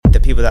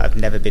people that have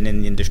never been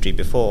in the industry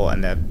before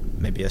and they're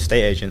maybe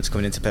estate agents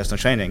coming into personal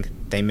training,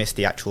 they miss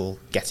the actual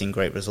getting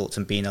great results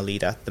and being a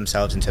leader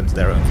themselves in terms of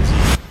their own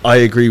physique. I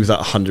agree with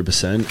that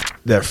 100%.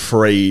 They're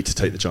afraid to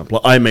take the jump.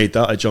 Like I made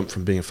that. I jumped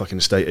from being a fucking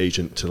estate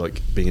agent to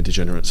like being a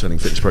degenerate selling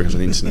fitness programs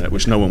on the internet,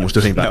 which no one was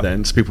doing back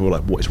then. So people were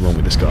like, what is wrong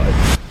with this guy?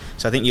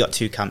 So I think you got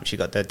two camps. You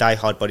got the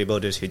die-hard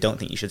bodybuilders who don't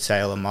think you should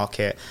sell and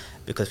market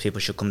because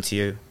people should come to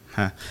you.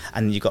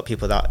 And you've got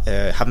people that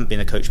haven't been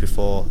a coach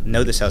before,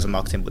 know the sales and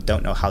marketing, but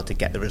don't know how to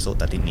get the result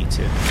that they need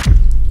to.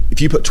 If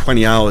you put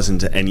 20 hours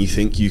into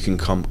anything, you can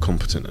become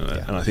competent at it.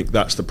 Yeah. And I think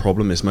that's the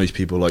problem, is most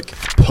people like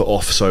put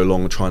off so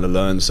long trying to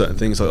learn certain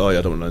things. Like, oh yeah,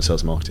 I don't want to learn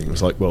sales and marketing.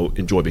 It's like, well,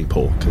 enjoy being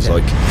poor. Because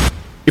like,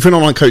 if you're an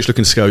online coach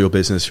looking to scale your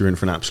business, you're in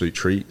for an absolute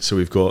treat. So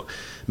we've got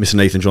Mr.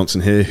 Nathan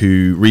Johnson here,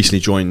 who recently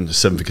joined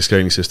Seven Figure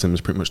Scaling Systems,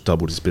 pretty much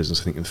doubled his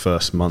business, I think, in the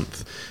first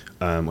month.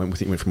 I think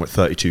he went from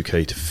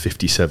 32k to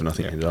 57, I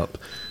think he ended up.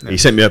 Yeah. He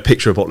sent me a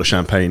picture of a bottle of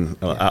champagne,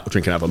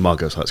 drinking out of a mug.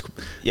 So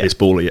it's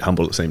bally,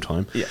 humble at the same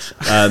time. Yes.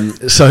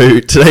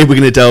 So today we're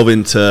going to delve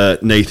into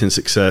Nathan's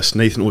success.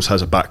 Nathan also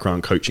has a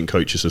background coaching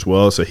coaches as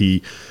well, so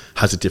he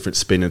has a different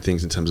spin and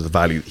things in terms of the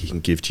value that he can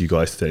give to you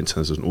guys today in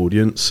terms of an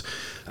audience.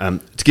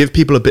 To give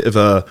people a bit of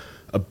a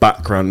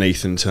background,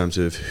 Nathan, in terms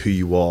of who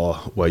you are,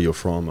 where you're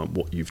from, and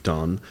what you've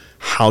done.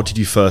 How did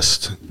you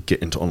first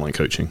get into online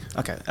coaching?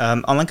 Okay,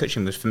 online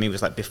coaching was, for me,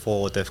 was like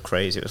before the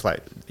craze. It was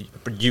like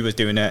you was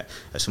doing it,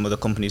 some other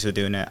companies were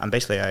doing it, and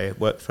basically I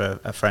worked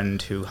for a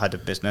friend who had a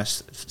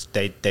business.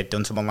 They'd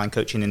done some online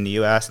coaching in the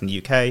US and the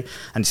UK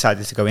and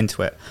decided to go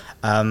into it.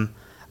 And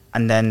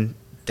then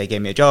they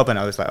gave me a job and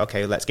I was like,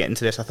 okay, let's get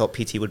into this. I thought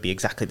PT would be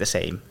exactly the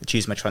same.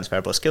 Choose my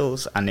transferable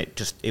skills, and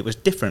it was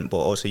different, but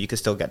also you could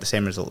still get the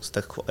same results.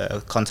 The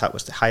contact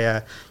was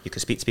higher, you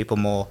could speak to people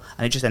more,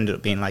 and it just ended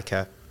up being like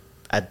a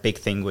big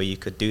thing where you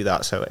could do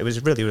that. So it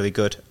was really, really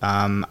good.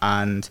 And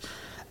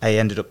I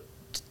ended up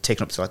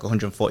taking up to like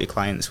 140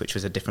 clients, which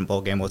was a different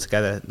ballgame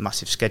altogether,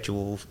 massive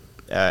schedule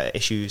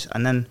issues.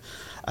 And then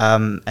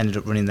ended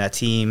up running their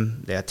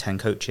team. They had 10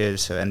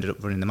 coaches, so I ended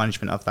up running the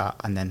management of that,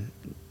 and then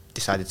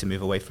decided to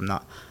move away from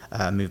that,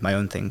 move my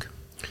own thing.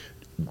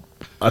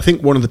 I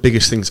think one of the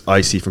biggest things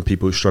I see from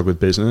people who struggle with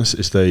business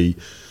is they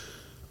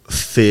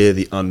fear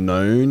the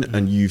unknown,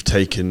 and you've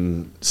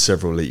taken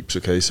several leaps.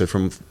 Okay, so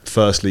from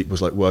first leap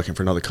was like working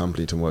for another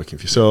company to working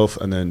for yourself,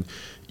 and then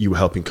you were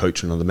helping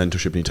coach another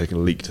mentorship, and you're taking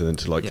a leap to then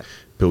to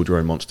build your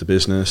own monster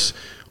business.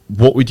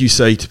 What would you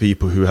say to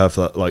people who have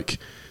that, like,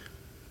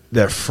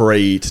 they're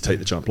afraid to take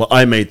the jump? Like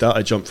I made that.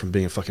 I jumped from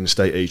being a fucking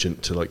estate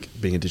agent to like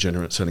being a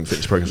degenerate selling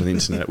fitness programs on the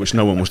internet, which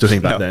no one was doing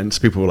back then.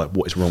 So people were like,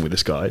 what is wrong with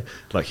this guy?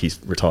 Like, he's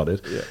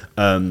retarded.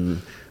 Yeah.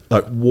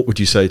 Like, what would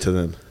you say to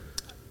them?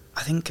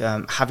 I think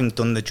having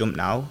done the jump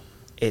now,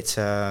 it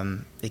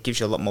gives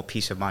you a lot more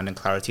peace of mind and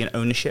clarity and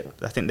ownership.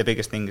 I think the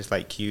biggest thing is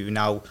like you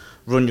now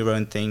run your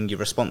own thing. You're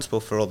responsible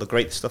for all the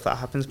great stuff that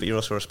happens, but you're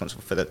also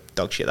responsible for the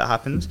dog shit that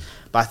happens.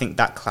 But I think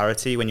that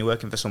clarity when you're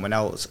working for someone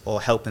else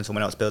or helping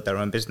someone else build their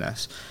own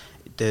business,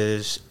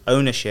 there's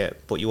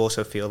ownership, but you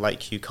also feel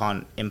like you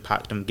can't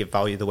impact and give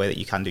value the way that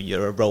you can do.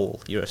 You're a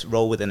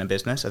role within a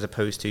business, as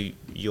opposed to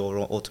you're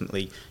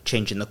ultimately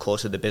changing the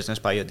course of the business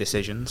by your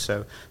decisions.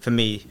 So for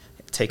me,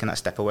 taking that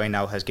step away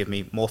now has given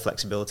me more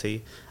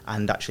flexibility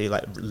and actually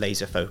like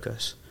laser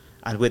focus.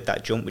 And with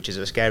that jump, which is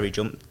a scary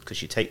jump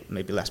because you take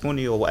maybe less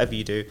money or whatever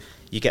you do,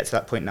 you get to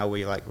that point now where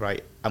you're like,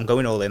 right, I'm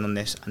going all in on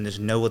this and there's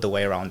no other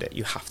way around it.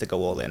 You have to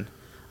go all in.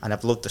 And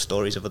I've loved the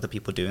stories of other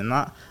people doing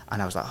that.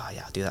 And I was like, oh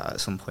yeah, I'll do that at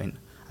some point.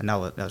 And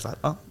now I was like,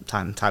 oh,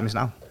 time is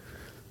now.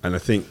 And I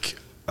think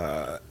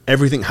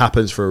everything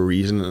happens for a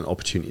reason, and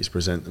opportunities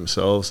present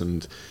themselves.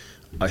 And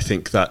I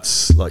think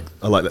that's like,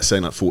 I like that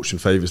saying, like, fortune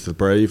favors the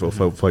brave or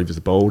favors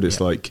the bold. It's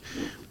like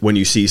when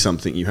you see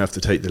something, you have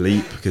to take the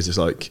leap, because it's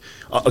like,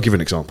 I'll give you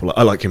an example.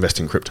 I like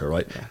investing in crypto,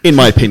 right? Yeah. In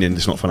my opinion,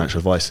 it's not financial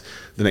advice.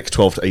 The next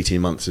 12 to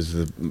 18 months is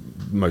the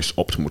most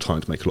optimal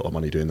time to make a lot of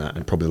money doing that,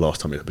 and probably the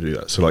last time you have to do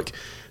that. So like,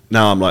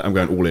 now I'm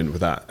going all in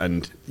with that.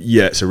 And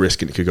yeah, it's a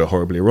risk and it could go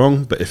horribly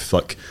wrong. But if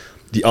like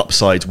the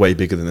upside's way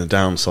bigger than the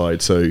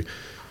downside, so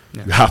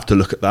you have to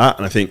look at that.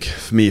 And I think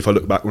for me, if I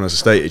look back when I was a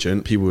estate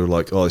agent, people were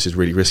like, oh, this is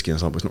really risky. And I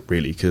was like, well, it's not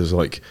really, because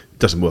like it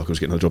doesn't work. I was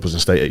getting another job as an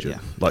estate agent.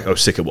 Yeah. Like I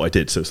was sick of what I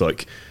did. So it's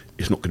like,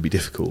 it's not going to be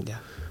difficult. Yeah.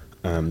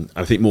 And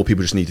I think more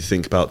people just need to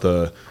think about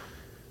the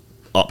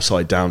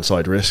upside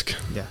downside risk.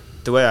 Yeah.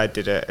 The way I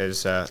did it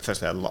is,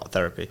 firstly, a lot of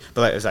therapy.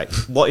 But like, it was like,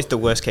 what is the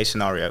worst case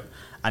scenario?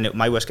 And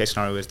my worst case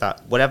scenario was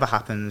that whatever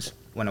happens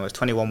when I was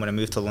 21, when I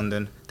moved to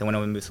London, then when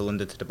I moved to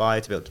London to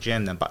Dubai to build the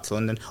gym, then back to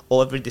London,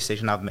 every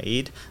decision I've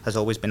made has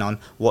always been on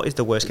what is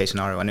the worst case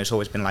scenario. And it's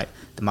always been like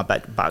my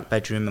back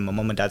bedroom and my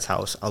mum and dad's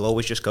house. I'll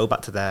always just go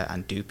back to there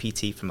and do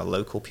PT from a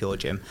local pure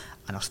gym,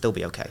 and I'll still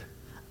be okay.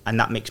 And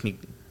that makes me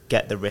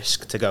get the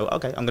risk to go,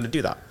 okay, I'm going to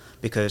do that,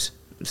 because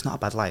it's not a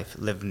bad life.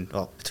 Living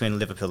between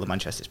Liverpool and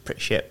Manchester is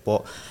pretty shit,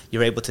 but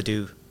you're able to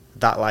do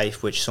that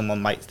life, which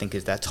someone might think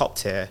is their top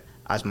tier,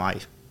 as my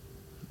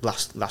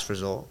last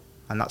resort.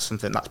 And that's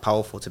something that's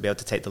powerful, to be able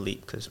to take the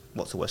leap, because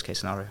what's the worst case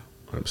scenario?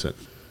 100%.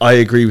 I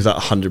agree with that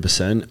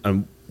 100%.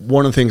 And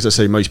one of the things I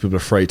say most people are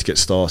afraid to get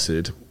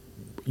started.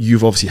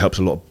 You've obviously helped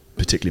a lot of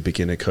particularly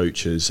beginner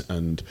coaches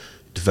and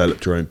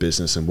developed your own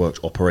business and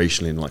worked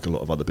operationally in like a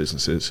lot of other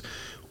businesses.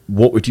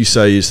 What would you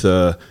say is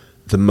the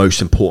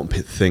most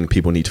important thing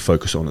people need to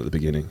focus on at the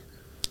beginning?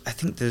 I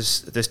think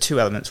there's two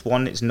elements.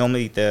 One is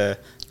normally the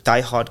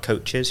die-hard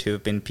coaches who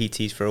have been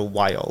PTs for a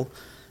while.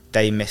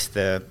 They miss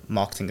the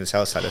marketing and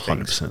sales side of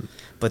things. 100%.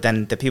 But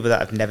then the people that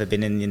have never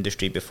been in the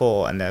industry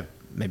before and they're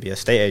maybe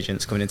estate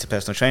agents coming into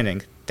personal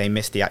training, they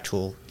miss the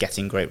actual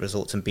getting great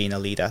results and being a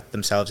leader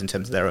themselves in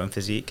terms of their own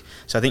physique.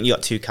 So I think you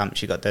got two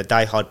camps. You got the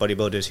die-hard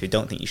bodybuilders who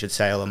don't think you should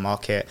sell and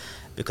market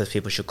because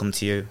people should come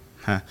to you.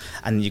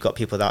 And you've got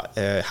people that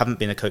haven't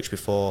been a coach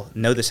before,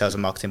 know the sales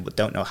and marketing, but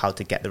don't know how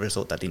to get the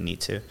result that they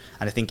need to.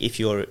 And I think if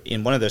you're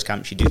in one of those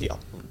camps, you do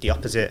the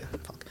opposite.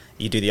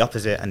 You do the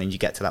opposite, and then you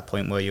get to that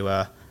point where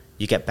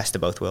you get best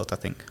of both worlds, I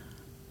think.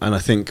 And I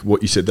think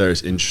what you said there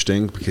is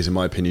interesting because, in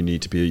my opinion, you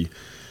need to be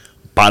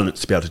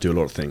balanced to be able to do a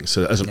lot of things.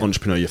 So as an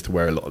entrepreneur, you have to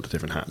wear a lot of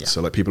different hats. Yeah.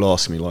 So like people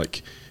ask me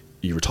like,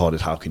 you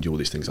retarded, how can you do all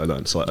these things I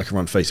learned? So I can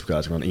run Facebook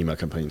ads, I can run email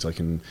campaigns, I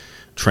can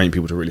train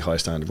people to a really high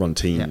standard, run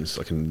teams,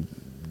 I can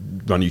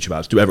run YouTube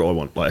ads, do whatever I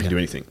want. Like I can do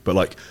anything. But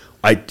like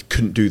I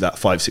couldn't do that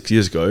 5-6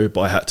 years ago,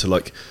 but I had to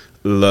like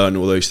learn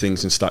all those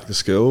things and stack the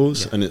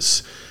skills. And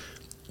it's,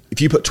 if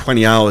you put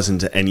 20 hours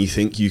into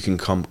anything, you can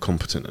become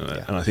competent in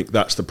it. And I think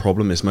that's the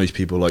problem is most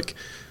people like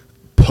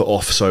put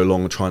off so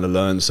long trying to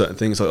learn certain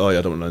things. Like, oh yeah,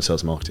 I don't want to learn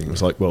sales and marketing.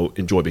 It's like, well,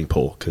 enjoy being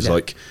poor. Because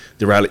like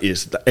the reality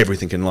is that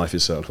everything in life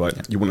is sales, right?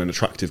 You want an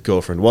attractive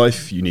girlfriend,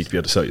 wife, you need to be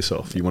able to sell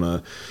yourself. You want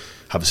to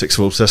have a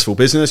successful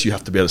business, you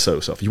have to be able to sell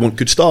yourself. You want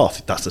good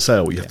staff, that's the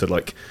sale. You have to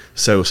like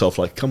sell yourself,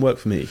 like, come work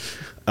for me.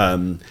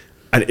 And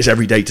it's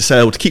every day to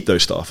sell to keep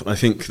those staff. And I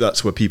think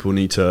that's where people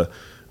need to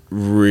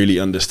really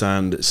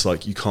understand. It's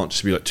like, you can't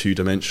just be like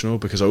two-dimensional,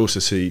 because I also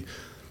see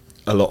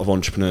a lot of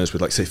entrepreneurs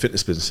with like, say,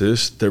 fitness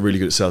businesses, they're really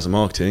good at sales and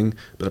marketing,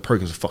 but the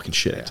programs are fucking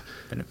shit.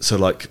 So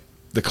like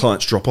the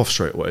clients drop off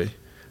straight away.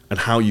 And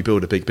how you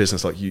build a big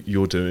business like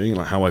you're doing,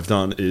 like how I've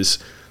done, is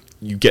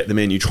you get them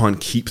in, you try and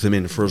keep them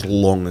in for as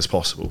long as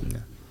possible.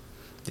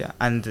 Yeah,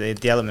 and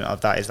the element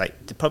of that is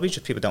like, probably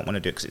just people don't want to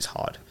do it because it's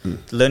hard.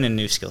 Learning a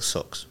new skill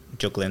sucks.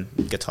 Juggling,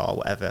 guitar,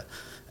 whatever.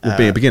 Well,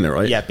 being a beginner,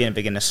 right? Yeah, being a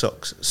beginner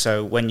sucks.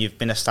 So when you've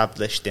been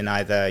established in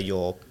either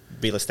your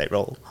real estate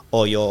role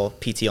or your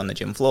PT on the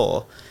gym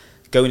floor,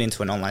 going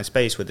into an online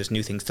space where there's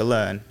new things to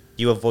learn,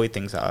 you avoid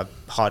things that are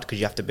hard because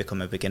you have to become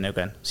a beginner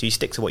again. So you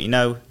stick to what you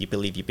know, you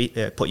believe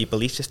put your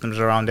belief systems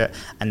around it,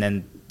 and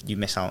then you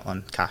miss out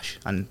on cash.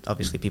 And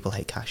obviously people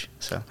hate cash.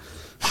 So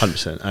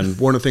 100%. And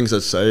one of the things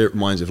I'd say, it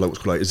reminds me of like what's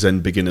called like a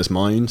Zen beginner's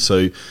mind.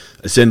 So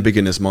a Zen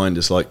beginner's mind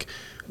is like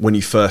when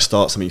you first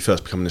start something, you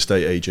first become an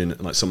estate agent,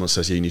 and like someone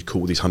says, yeah, you need to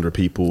call these 100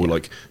 people,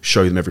 like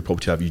show them every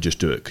property you have, you just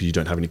do it because you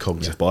don't have any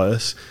cognitive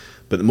bias.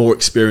 But the more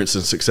experience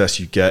and success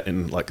you get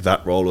in like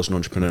that role as an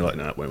entrepreneur, like,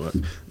 no, that won't work.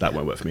 That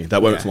won't work for me.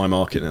 That won't work for my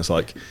market. And it's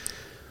like,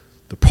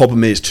 the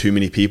problem is too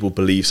many people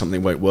believe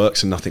something won't work,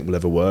 so nothing will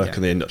ever work,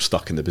 and they end up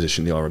stuck in the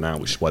position they are now,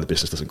 which is why the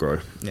business doesn't grow.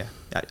 Yeah,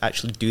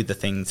 actually do the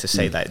thing to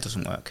say that it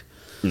doesn't work.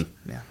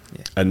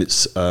 And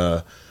it's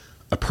a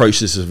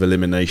process of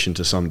elimination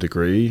to some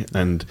degree.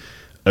 And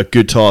a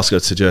good task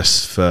I'd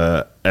suggest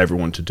for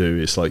everyone to do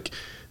is like,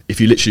 if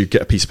you literally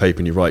get a piece of paper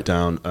and you write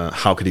down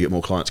how could you get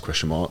more clients,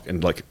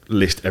 and like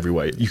list every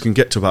way, you can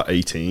get to about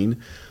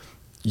 18.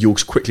 You'll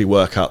quickly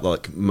work out that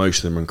like most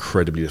of them are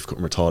incredibly difficult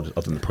and retarded,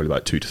 other than probably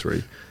about 2 to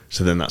 3.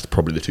 So then that's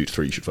probably the 2 to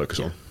 3 you should focus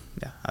on.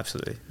 Yeah,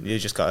 absolutely. You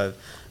just got to,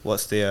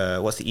 what's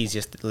the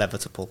easiest lever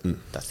to pull?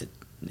 That's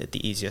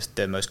the easiest,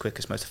 the most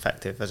quickest, most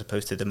effective, as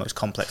opposed to the most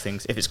complex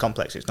things. If it's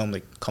complex, it's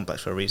normally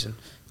complex for a reason.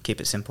 Keep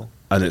it simple.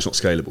 And it's not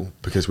scalable,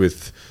 because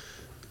with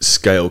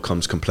scale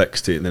comes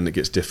complexity, and then it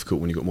gets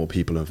difficult when you've got more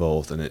people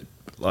involved. And it,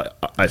 like,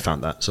 I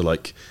found that. So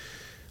like,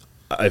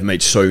 I've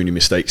made so many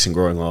mistakes in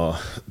growing our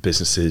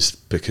businesses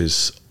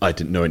because I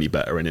didn't know any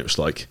better, and it was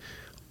like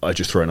I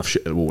just throw enough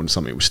shit at the wall and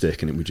something would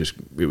stick, and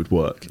it would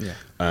work.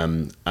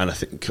 And I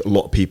think a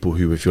lot of people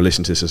who, if you're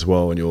listening to this as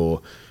well and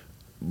you're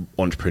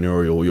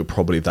entrepreneurial, you're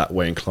probably that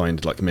way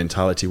inclined, like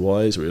mentality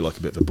wise, where you're like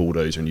a bit of a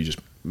bulldozer and you just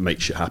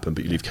make shit happen,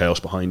 but you leave chaos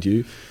behind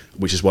you,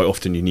 which is why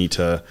often you need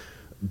to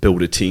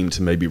build a team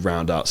to maybe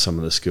round out some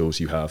of the skills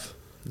you have.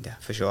 Yeah,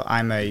 for sure.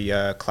 I'm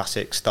a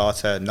classic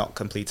starter, not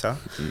completer,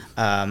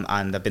 and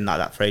I've been like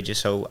that for ages.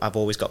 So I've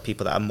always got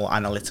people that are more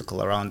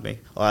analytical around me,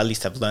 or at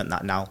least I've learned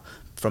that now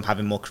from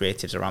having more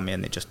creatives around me,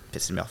 and it just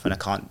pisses me off, and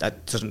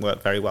that doesn't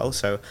work very well.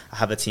 So I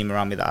have a team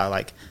around me that are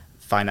like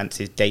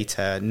finances,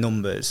 data,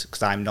 numbers,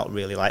 because I'm not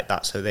really like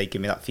that. So they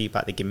give me that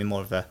feedback. They give me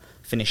more of a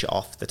finish it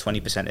off, the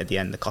 20% at the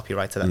end, the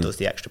copywriter that does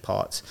the extra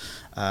parts,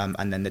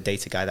 and then the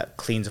data guy that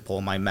cleans up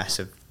all my mess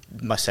of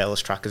my sales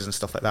trackers and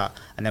stuff like that.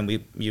 And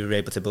then you're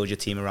able to build your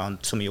team around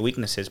some of your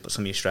weaknesses, but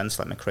some of your strengths,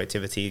 like my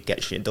creativity,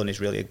 get shit done, is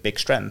really a big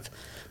strength.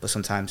 But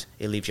sometimes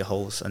it leaves you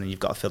holes, and then you've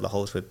got to fill the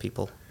holes with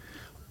people.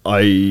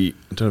 I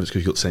don't know if it's because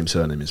you've got the same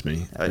surname as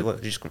me.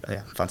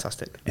 Yeah,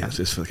 fantastic. Yeah, it's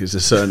a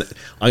surname.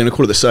 I'm going to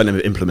call it the surname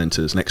of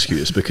implementers and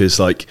executors, because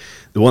like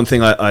the one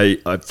thing I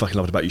fucking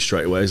loved about you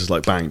straight away is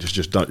like, bang,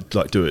 just don't,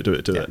 like, do it.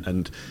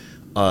 And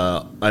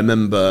I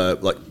remember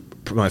like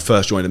when I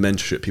first joined a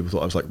mentorship, people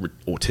thought I was like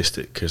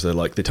autistic, because they're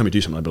like, they tell me to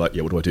do something, I'd be like,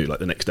 yeah, what do I do? Like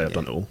the next day I've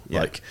done it all.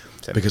 Like,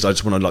 because I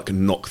just want to like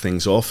knock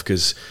things off,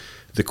 because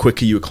the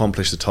quicker you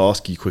accomplish the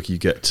task, the quicker you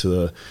get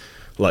to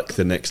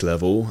the next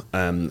level,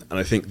 and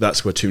I think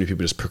that's where too many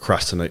people just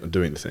procrastinate on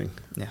doing the thing.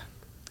 Yeah,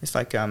 it's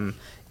like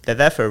they're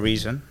there for a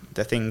reason.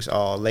 The things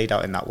are laid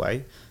out in that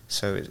way,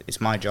 so it's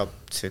my job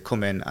to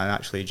come in and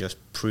actually just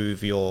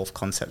prove your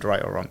concept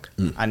right or wrong.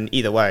 And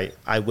either way,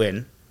 I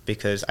win,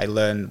 because I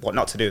learn what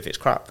not to do if it's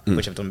crap,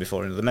 which I've done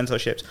before in other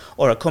mentorships,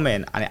 or I come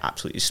in and it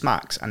absolutely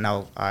smacks, and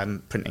now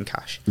I'm printing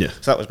cash. Yeah.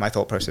 So that was my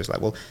thought process. Like,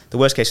 well, the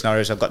worst case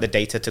scenario is I've got the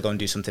data to go and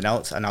do something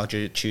else, and I'll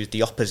choose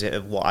the opposite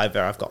of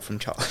whatever I've got from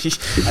Charlie.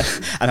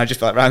 And I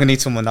just feel like, right, I'm gonna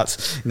need someone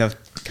that's,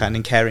 kind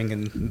and caring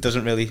and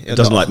doesn't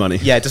like money.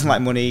 Yeah, doesn't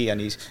like money, and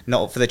he's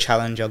not up for the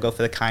challenge. I'll go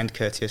for the kind,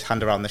 courteous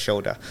hand around the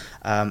shoulder,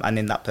 and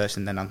in that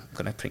person, then I'm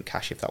gonna print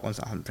cash if that one's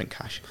not having print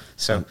cash.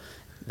 So,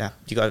 yeah,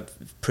 you got to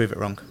prove it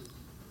wrong.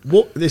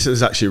 This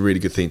is actually a really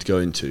good thing to go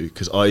into,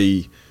 because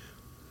I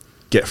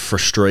get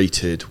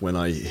frustrated when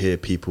I hear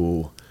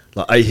people,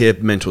 like I hear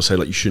mentors say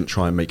like, you shouldn't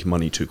try and make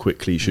money too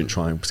quickly, you shouldn't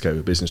try and scale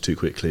your business too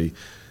quickly.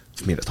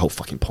 For me, that's the whole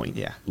fucking point.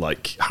 Yeah.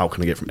 Like, how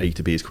can I get from A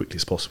to B as quickly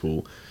as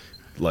possible?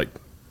 Like,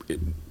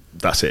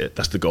 that's it.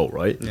 That's the goal,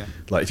 right? Yeah.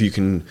 Like, if you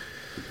can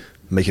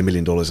make $1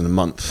 million in a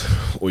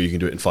month, or you can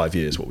do it in 5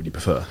 years, what would you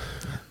prefer?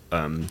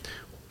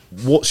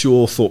 What's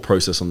your thought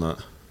process on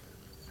that?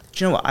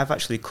 Do you know what? I've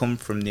actually come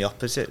from the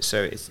opposite.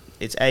 So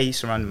it's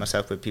surrounding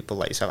myself with people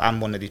like yourself. I'm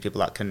one of these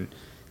people that can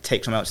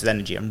take someone else's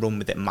energy and run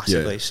with it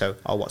massively. Yeah. So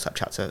our WhatsApp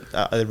chats are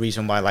the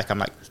reason why I'm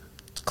like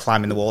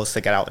climbing the walls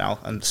to get out now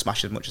and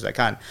smash as much as I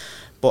can.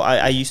 But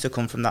I used to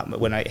come from that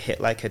when I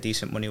hit like a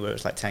decent money where it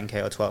was like 10k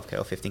or 12k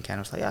or 15k, and I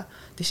was like, yeah,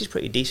 this is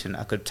pretty decent.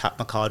 I could tap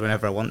my card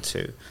whenever I want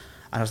to. And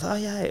I was like,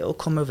 oh yeah, it'll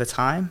come over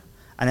time.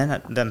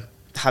 And then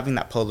having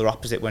that polar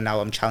opposite where now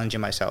I'm challenging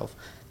myself.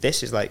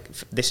 This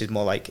is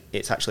more like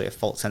it's actually a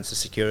false sense of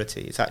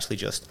security. It's actually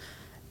just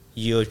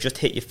you've just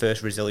hit your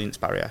first resilience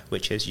barrier,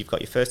 which is you've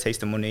got your first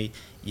taste of money,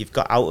 you've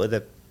got out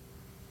of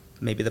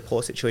maybe the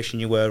poor situation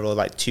you were, or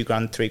like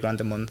 $2,000,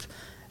 $3,000 a month.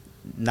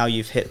 Now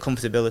you've hit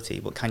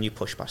comfortability, but can you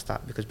push past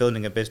that? Because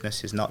building a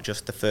business is not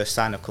just the first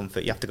sign of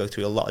comfort. You have to go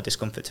through a lot of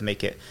discomfort to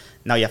make it.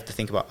 Now you have to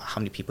think about how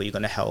many people you're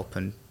going to help,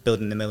 and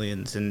building the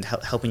millions and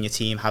helping your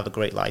team have a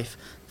great life.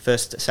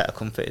 First set of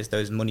comfort is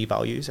those money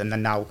values, and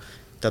then now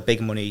the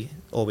big money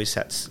always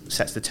sets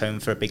the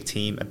tone for a big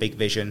team, a big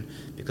vision,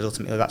 because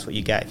ultimately that's what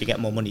you get. If you get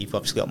more money, you've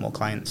obviously got more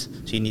clients.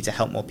 So you need to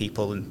help more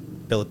people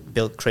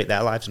and create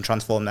their lives and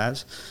transform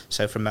theirs.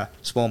 So from a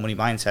small money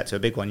mindset to a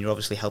big one, you're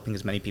obviously helping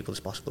as many people as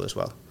possible as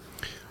well.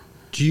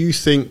 Do you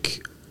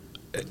think,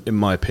 in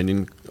my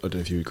opinion, I don't know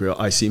if you agree,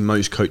 I see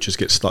most coaches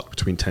get stuck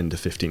between 10 to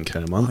 15k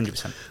a month.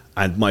 100%.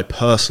 And my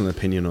personal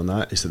opinion on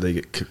that is that they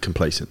get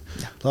complacent.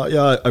 Yeah. Like,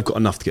 yeah, I've got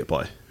enough to get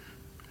by.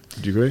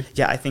 Do you agree?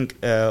 Yeah, I think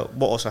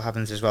what also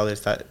happens as well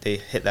is that they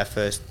hit their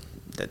first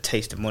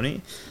taste of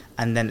money,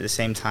 and then at the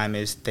same time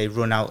is they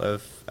run out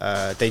of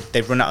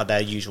they've run out of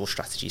their usual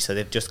strategy. So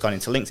they've just gone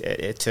into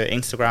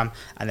Instagram,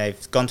 and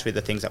they've gone through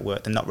the things that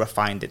work. They're not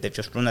refined it. They've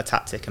just run a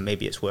tactic, and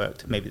maybe it's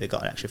worked. Maybe they've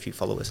got an extra few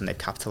followers, and they've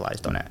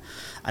capitalized on it.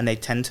 And they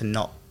tend to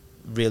not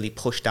really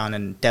push down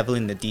and devil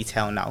in the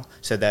detail now.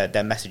 So their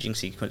messaging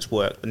sequence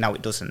worked, but now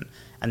it doesn't,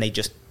 and they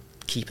just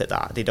keep at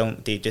that.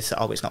 They just say,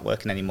 oh, it's not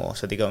working anymore,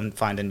 so they go and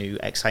find a new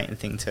exciting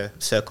thing to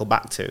circle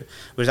back to,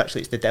 whereas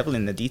actually it's the devil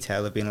in the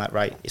detail of being like,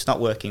 right, it's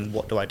not working,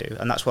 what do I do?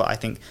 And that's what I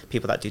think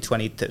people that do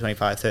 20,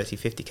 25, 30,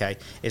 50k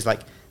is like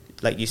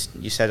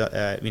you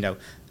said,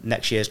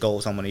 next year's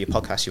goals on one of your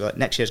podcasts, you were like,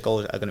 next year's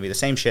goals are going to be the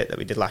same shit that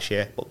we did last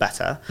year but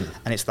better.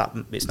 And it's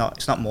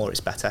not more, it's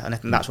better. And I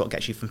think that's what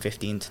gets you from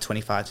 15 to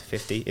 25 to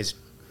 50 is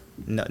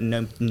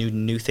no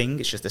new thing.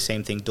 It's just the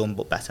same thing done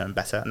but better and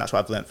better. And that's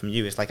what I've learned from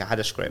you. It's like I had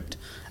a script,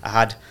 I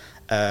had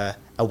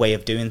a way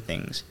of doing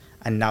things,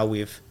 and now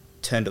we've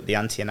turned up the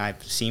ante, and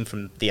I've seen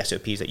from the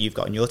SOPs that you've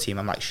got in your team,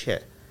 I'm like,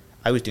 shit,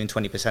 I was doing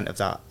 20% of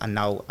that, and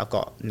now I've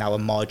got a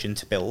margin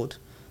to build.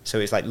 So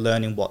it's like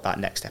learning what that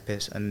next step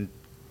is and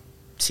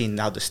seeing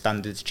how the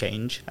standards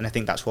change. And I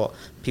think that's what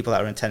people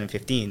that are in 10 and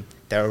 15,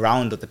 they're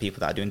around other people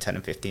that are doing 10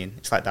 and 15.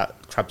 It's like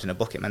that crabs in a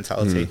bucket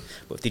mentality.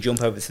 But if they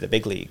jump over to the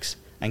big leagues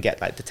and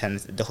get like the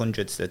 10s, the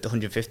 100s, the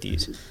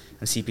 150s,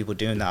 and see people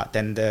doing that,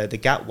 then the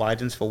gap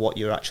widens for what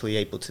you're actually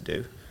able to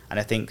do. And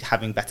I think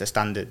having better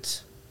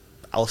standards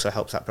also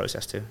helps that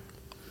process too.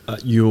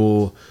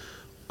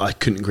 I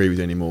couldn't agree with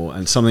you anymore.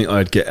 And something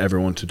I'd get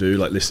everyone to do,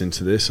 like listening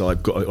to this,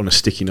 I've got on a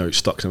sticky note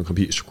stuck to my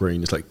computer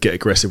screen, is like get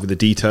aggressive with the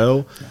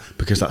detail,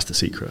 because that's the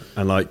secret.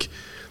 And like,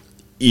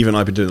 even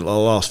I've been doing the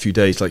last few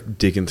days, like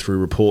digging through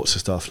reports and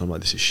stuff, and I'm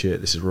like, this is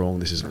shit, this is wrong,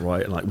 this isn't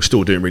right, and like we're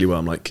still doing really well.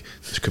 I'm like,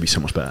 this could be so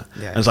much better.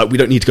 And it's like, we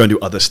don't need to go and do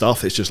other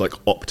stuff. It's just like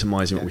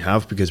optimizing what we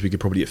have, because we could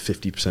probably get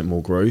 50%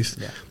 more growth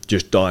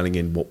just dialing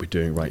in what we're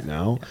doing right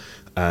now.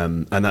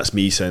 And that's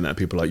me saying that.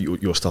 People are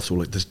like, your stuff's all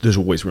like, there's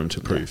always room to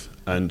improve.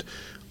 And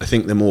I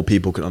think the more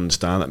people can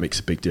understand, that makes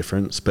a big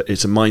difference. But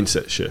it's a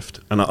mindset shift.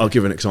 And I'll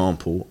give an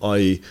example.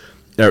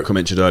 Eric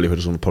mentioned earlier, who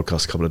was on the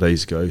podcast a couple of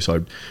days ago, so I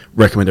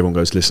recommend everyone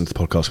goes to listen to the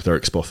podcast with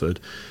Eric Spofford.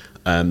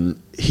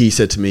 He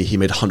said to me he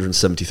made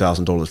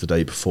 $170,000 the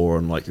day before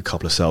on like a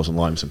couple of sales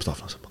online and some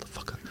stuff. And I was like,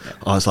 motherfucker.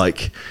 I was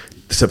like,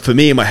 so for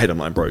me in my head, I'm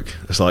like, broke.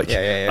 It's like,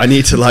 I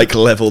need to like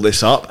level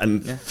this up.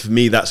 And for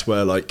me, that's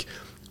where like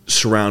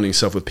surrounding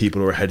yourself with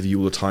people who are ahead of you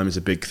all the time is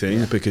a big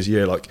thing, because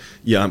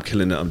I'm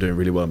killing it, I'm doing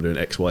really well, I'm doing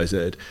X, Y,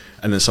 Z,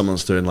 and then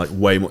someone's doing like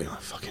way more, you're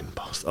like, fucking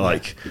bastard.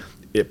 Like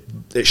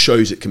it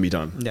shows it can be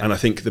done. And I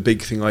think the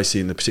big thing I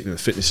see particularly in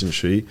the fitness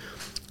industry,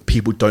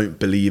 people don't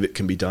believe it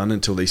can be done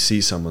until they see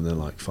someone. They're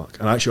like, fuck.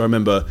 And actually I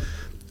remember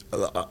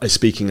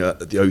speaking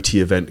at the OT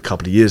event a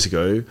couple of years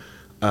ago,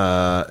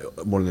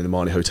 one in the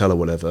Marley Hotel or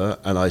whatever,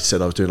 and I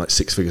said I was doing like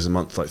 6 figures a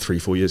month like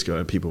 3-4 years ago,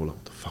 and people were like,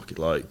 what the fuck,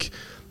 like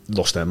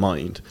lost their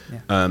mind.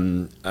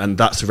 And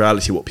that's the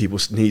reality, what people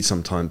need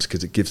sometimes,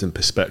 because it gives them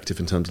perspective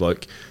in terms of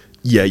like,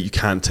 you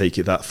can take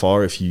it that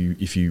far if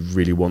you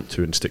really want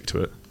to and stick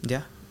to it.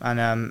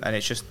 And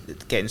it's just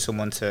getting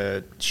someone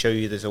to show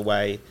you there's a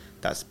way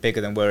that's bigger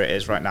than where it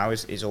is right now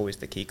is always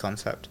the key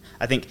concept.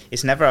 I think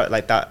it's never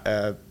like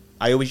that.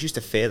 I always used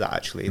to fear that,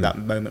 actually, that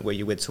moment where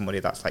you're with somebody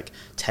that's like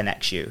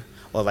 10x you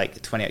or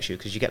like 20x you,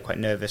 because you get quite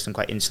nervous and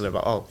quite insular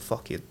about, oh,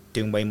 fuck, you're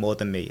doing way more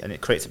than me, and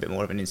it creates a bit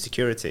more of an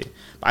insecurity.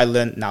 But I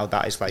learned now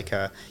that it's like,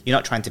 you're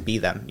not trying to be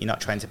them, you're not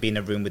trying to be in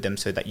a room with them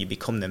so that you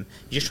become them,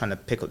 you're just trying to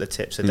pick up the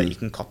tips so that you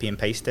can copy and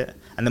paste it.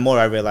 And the more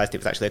I realised it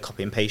was actually a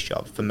copy and paste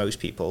job for most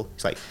people,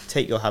 it's like,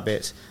 take your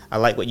habits, I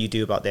like what you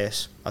do about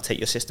this, I'll take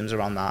your systems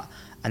around that,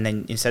 and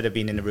then instead of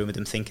being in a room with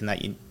them thinking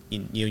that you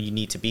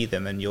need to be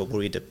them and you're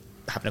worried that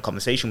having a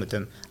conversation with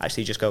them,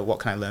 actually just go, what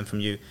can I learn from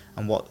you,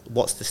 and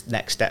what's the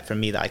next step from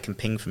me that I can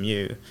ping from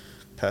you?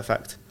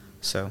 Perfect.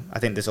 So I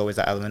think there's always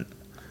that element.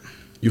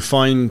 You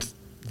find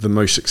the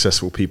most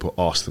successful people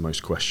ask the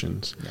most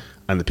questions,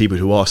 and the people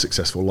who are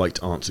successful like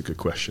to answer good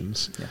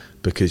questions,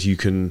 because you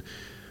can,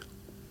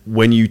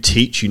 when you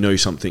teach, you know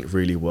something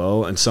really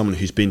well, and someone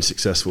who's been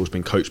successful has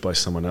been coached by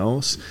someone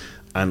else.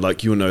 And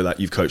like, you'll know that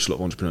you've coached a lot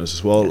of entrepreneurs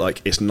as well.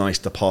 Like, it's nice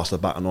to pass the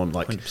baton on.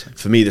 Like 100%.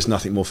 For me, there's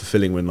nothing more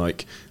fulfilling when,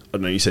 like, I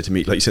don't know, you said to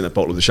me, like, you sent that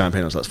bottle of the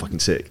champagne, I was like, that's fucking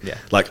sick.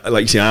 Like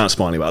you see, I am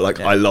smiling about it. Like,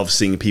 I love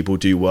seeing people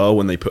do well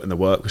when they put in the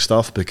work with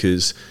stuff,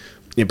 because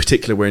in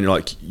particular when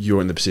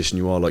you're in the position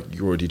you are, like,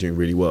 you're already doing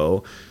really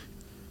well,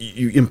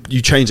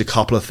 you change a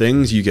couple of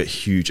things, you get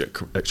huge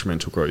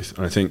exponential growth.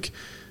 And I think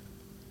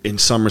in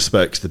some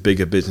respects, the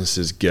bigger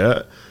businesses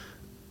get,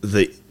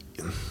 the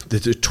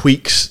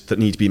tweaks that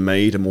need to be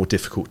made are more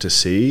difficult to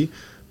see,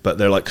 but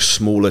they're like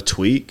smaller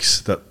tweaks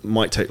that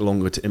might take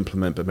longer to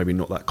implement, but maybe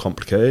not that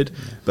complicated,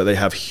 but they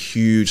have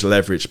huge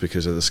leverage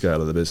because of the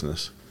scale of the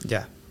business.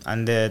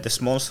 And the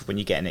small stuff, when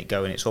you're getting it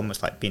going, it's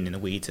almost like being in the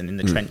weeds and in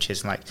the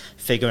trenches, and like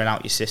figuring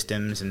out your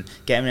systems and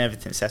getting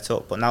everything set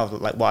up. But now,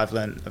 like, what I've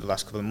learned over the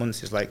last couple of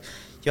months is like,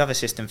 you have a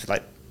system for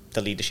like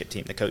the leadership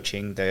team, the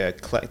coaching,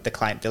 the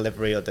client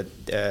delivery, or the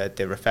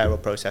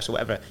referral process, or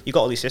whatever. You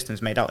got all these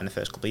systems made out in the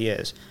first couple of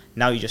years.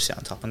 Now you just sit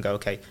on top and go,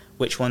 okay,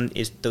 which one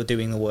is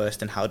doing the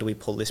worst, and how do we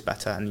pull this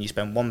better? And you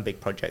spend one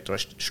big project or a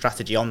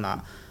strategy on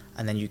that,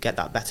 and then you get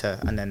that better,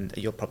 and then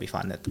you'll probably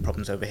find that the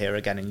problem's over here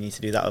again, and you need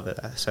to do that over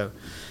there. So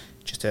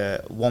just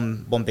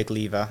one big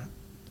lever,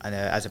 and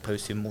as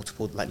opposed to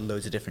multiple, like,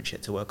 loads of different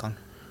shit to work on.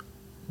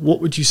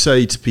 What would you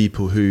say to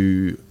people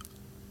who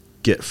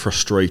get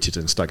frustrated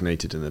and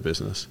stagnated in their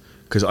business?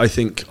 Because I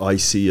think I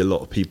see a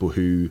lot of people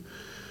who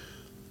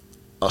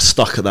are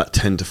stuck at that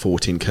 10 to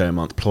 14k a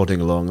month, plodding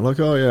along, like,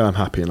 oh yeah, I'm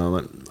happy, and I'm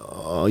like,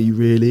 are you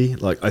really?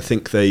 Like, I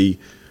think they,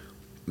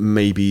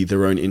 maybe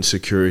their own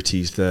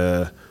insecurities,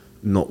 they're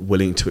not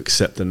willing to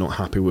accept they're not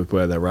happy with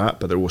where they're at,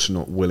 but they're also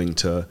not willing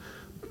to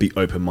be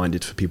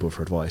open-minded for people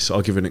for advice. So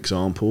I'll give an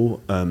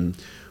example.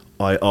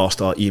 I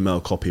asked our email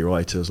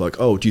copywriters, like,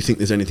 oh, do you think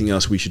there's anything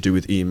else we should do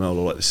with email,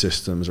 or like the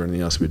systems, or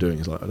anything else we're doing?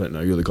 He's like, I don't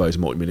know, you're the guy who's a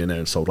multi-millionaire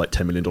and sold like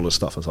 $10 million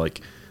stuff. I was like,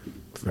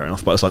 fair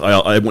enough. But it's like,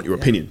 I want your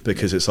opinion,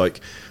 because it's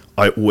like,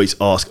 I always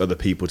ask other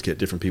people to get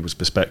different people's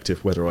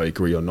perspective, whether I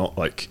agree or not.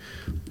 Like,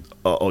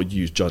 I'll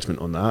use judgment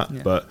on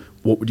that. But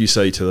what would you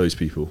say to those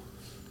people?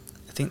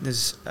 I think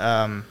there's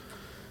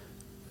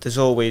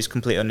always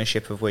complete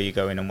ownership of where you're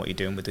going and what you're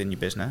doing within your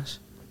business.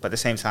 But at the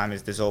same time,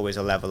 there's always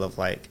a level of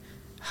like,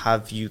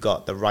 have you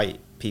got the right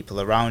people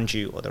around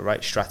you or the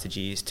right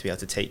strategies to be able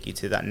to take you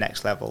to that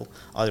next level?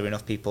 Are there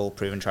enough people,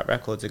 proven track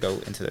record, to go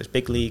into those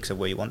big leagues or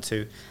where you want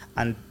to?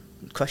 And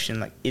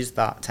question, like, is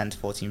that 10 to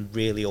 14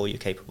 really all you're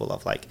capable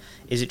of? Like,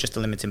 is it just a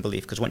limiting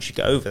belief? Because once you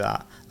get over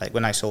that, like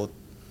when I sold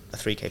a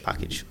 3K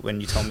package, when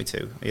you told me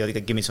to, you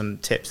like, give me some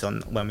tips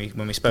on when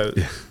we spoke,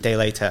 day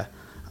later,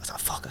 I was like,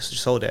 fuck, I just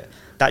sold it.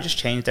 That just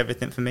changed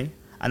everything for me.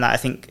 And that, I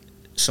think,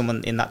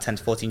 someone in that 10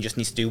 to 14 just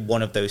needs to do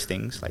one of those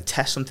things, like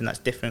test something that's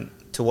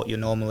different to what your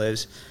normal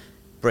is,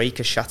 break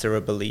or shatter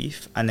a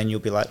belief, and then you'll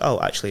be like, oh,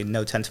 actually,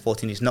 no, 10 to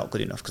 14 is not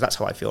good enough, because that's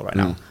how I feel right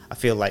now. I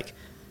feel like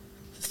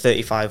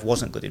 35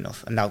 wasn't good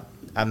enough, and now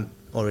I'm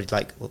already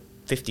like, well,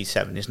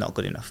 57 is not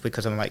good enough,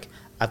 because I'm like,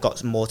 I've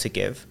got more to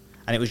give.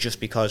 And it was just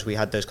because we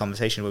had those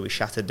conversations where we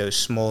shattered those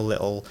small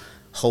little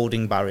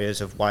holding barriers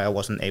of why I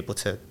wasn't able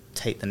to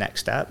take the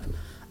next step.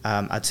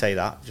 I'd say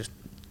that, just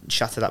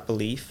shatter that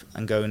belief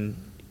and go, and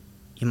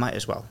you might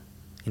as well.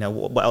 You know,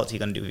 what else are you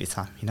going to do with your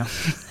time, you know?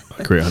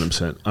 I agree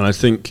 100%. And I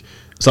think,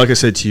 it's like I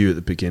said to you at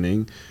the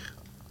beginning,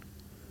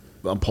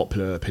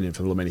 unpopular opinion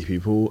for many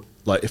people,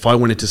 like if I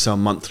wanted to sell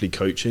monthly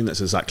coaching,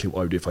 that's exactly what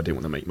I would do if I didn't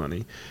want to make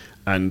money.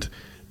 And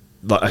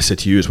like I said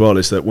to you as well,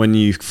 is that when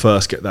you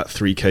first get that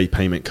 3K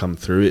payment come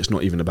through, it's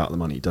not even about the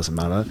money. It doesn't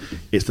matter.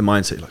 It's the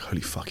mindset, like,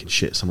 holy fucking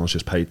shit, someone's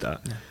just paid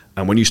that. Yeah.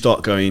 And when you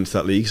start going into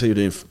that league, so you're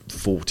doing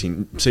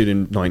 14, so you're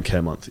doing 9K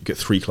a month, you get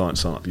 3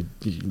 clients sign up,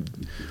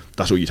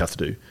 that's all you'd have to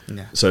do.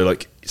 Yeah. So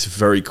like, it's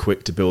very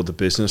quick to build the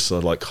business, so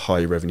like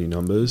high revenue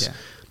numbers. Yeah.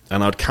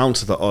 And I'd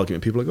counter that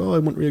argument. People are like, oh, I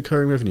want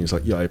recurring revenue. It's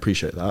like, yeah, I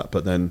appreciate that.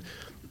 But then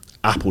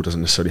Apple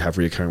doesn't necessarily have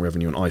recurring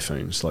revenue on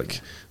iPhones.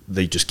 Like,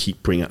 they just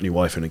keep bringing out new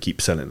iPhone and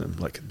keep selling them.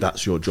 Like,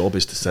 that's your job,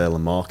 is to sell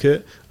and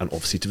market, and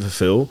obviously to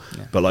fulfill.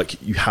 Yeah. But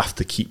like, you have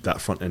to keep that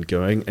front end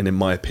going. And in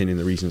my opinion,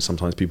 the reason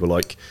sometimes people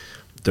like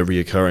the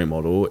reoccurring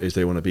model is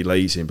they want to be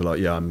lazy and be like,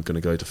 yeah, I'm going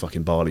to go to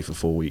fucking Bali for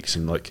 4 weeks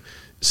and like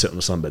sit on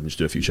the sunbed and just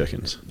do a few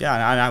check-ins. Yeah,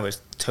 and I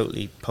was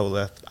totally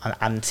polar and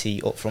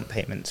anti upfront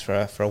payments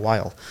for a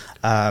while.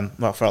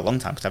 Well, for a long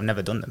time, because I've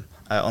never done them.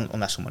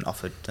 Unless someone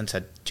offered and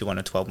said, do you want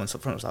a 12 months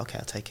upfront? I was like, okay,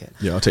 I'll take it.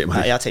 Yeah, I'll take your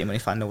money. Yeah, I'll take your money,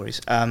 fine, no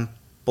worries.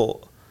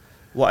 But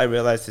what I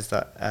realised is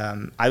that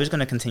I was going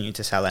to continue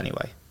to sell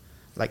anyway.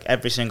 Like,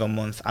 every single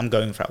month, I'm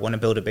going for it. I want to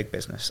build a big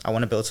business. I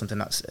want to build something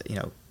that's, you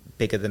know,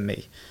 bigger than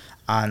me.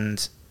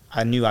 And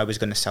I knew I was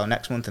going to sell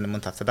next month and the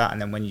month after that.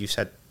 And then when you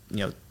said, you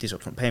know, these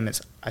upfront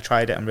payments, I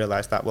tried it and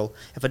realised that, well,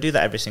 if I do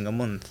that every single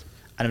month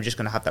and I'm just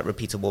going to have that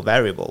repeatable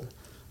variable,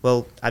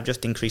 well, I've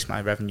just increased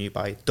my revenue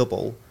by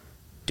double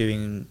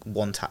doing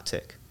one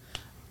tactic.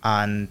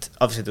 And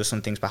obviously there's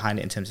some things behind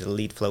it in terms of the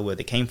lead flow, where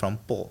they came from,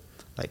 but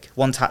like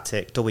one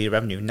tactic, double your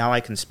revenue. Now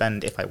I can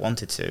spend, if I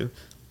wanted to,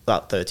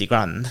 about 30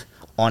 grand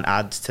on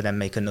ads to then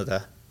make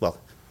another, well,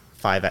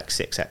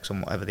 5x, 6x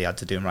on whatever the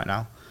ads are doing right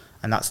now.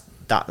 And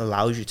that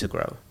allows you to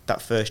grow.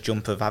 That first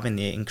jump of having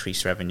the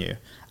increased revenue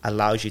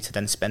allows you to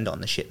then spend it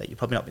on the shit that you've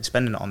probably not been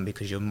spending it on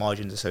because your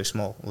margins are so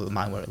small. Well,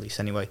 mine were at least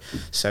anyway.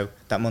 So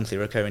that monthly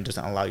recurring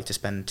doesn't allow you to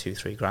spend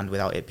 2-3 grand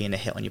without it being a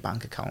hit on your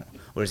bank account.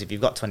 Whereas if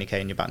you've got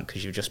 20k in your bank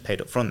because you've just paid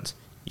up front,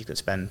 you could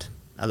spend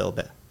a little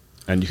bit.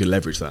 And you can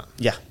leverage that.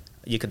 Yeah.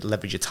 You could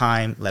leverage your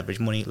time, leverage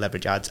money,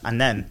 leverage ads, and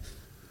then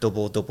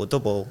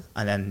double.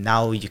 And then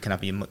now you can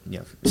have your, you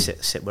know,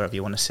 sit wherever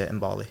you want to sit in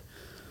Bali.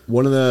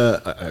 One of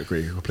the, I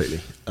agree completely.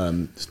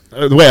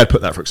 The way I'd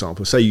put that, for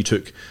example, say you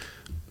took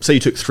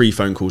 3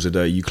 phone calls a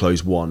day, you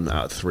close 1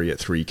 out of 3 at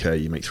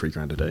 3K, you make 3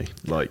 grand a day.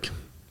 Like,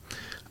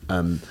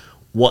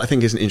 what I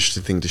think is an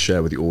interesting thing to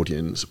share with the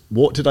audience,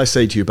 what did I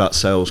say to you about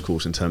sales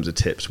calls in terms of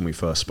tips when we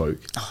first spoke?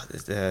 Oh,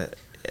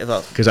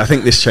 well, because I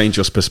think this changed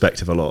your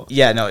perspective a lot.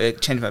 Yeah, no,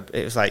 it changed my,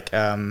 it was like,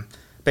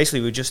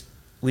 basically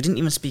we didn't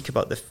even speak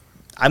about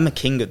I'm a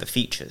king of the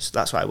features.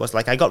 That's what I was.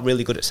 Like, I got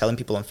really good at selling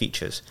people on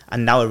features.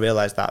 And now I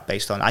realize that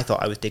based on, I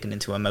thought I was digging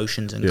into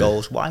emotions and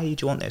goals. Why do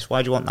you want this?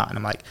 Why do you want that? And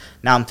I'm like,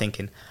 now I'm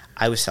thinking,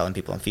 I was selling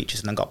people on features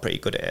and I got pretty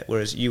good at it.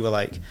 Whereas you were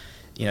like,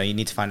 you know, you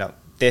need to find out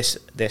this,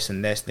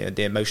 and this,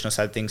 the emotional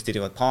side of things. Do they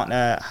want a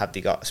partner? Have they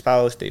got a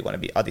spouse?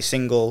 Are they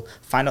single?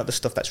 Find out the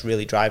stuff that's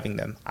really driving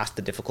them. Ask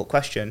the difficult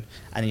question,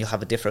 and then you'll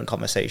have a different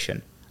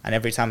conversation. And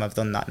every time I've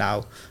done that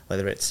now,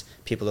 whether it's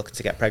people looking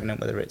to get pregnant,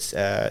 whether it's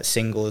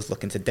singles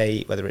looking to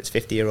date, whether it's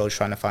 50-year-olds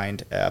trying to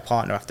find a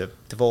partner after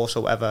divorce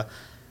or whatever,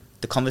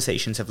 the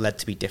conversations have led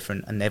to be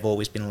different, and they've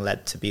always been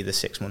led to be the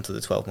 6 months or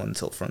the 12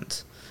 months up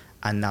front.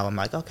 And now I'm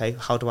like, okay,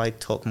 how do I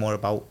talk more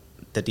about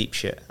the deep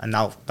shit? And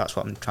now that's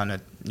what I'm trying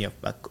to, you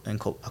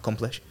know,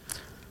 accomplish.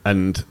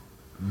 And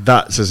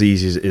that's as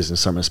easy as it is in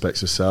some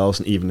aspects of sales.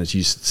 And even as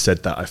you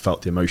said that, I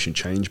felt the emotion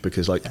change,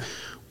 because like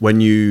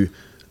when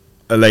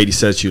a lady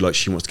says to you, like,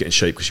 she wants to get in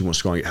shape because she wants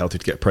to go and get healthy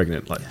to get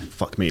pregnant, like,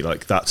 fuck me,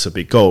 like, that's a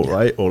big goal,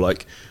 right? Or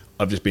like,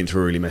 I've just been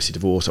through a really messy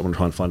divorce, I want to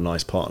try and find a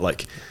nice partner.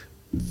 Like,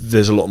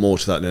 there's a lot more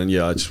to that than,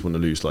 I just want to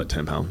lose like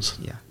 10 pounds.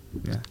 Yeah.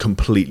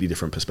 Completely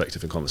different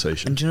perspective and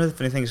conversation. And do you know the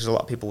funny thing is, a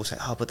lot of people will say,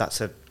 oh, but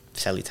that's a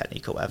selling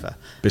technique or whatever.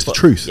 But it's the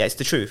truth. Yeah, it's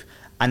the truth.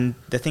 And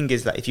the thing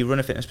is that if you run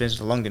a fitness business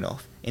for long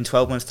enough, in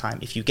 12 months' time,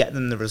 if you get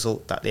them the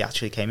result that they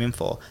actually came in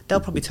for,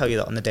 they'll probably tell you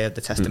that on the day of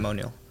the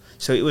testimonial.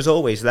 So it was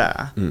always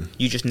there.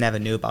 You just never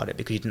knew about it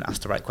because you didn't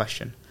ask the right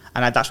question.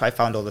 And that's what I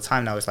found all the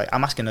time now. It's like,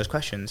 I'm asking those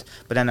questions,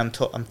 but then I'm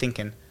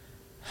thinking,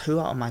 who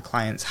out of my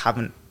clients I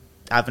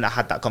haven't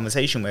had that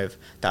conversation with,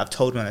 that have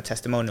told me on a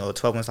testimonial or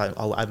 12 months like,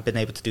 oh, I've been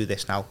able to do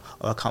this now,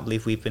 or I can't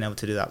believe we've been able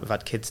to do that, we've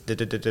had kids, I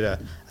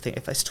think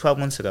if it's 12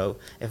 months ago,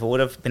 if I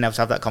would have been able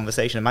to have that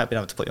conversation, I might have been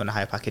able to put you on a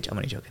higher package. I'm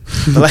only joking.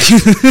 But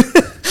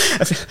like,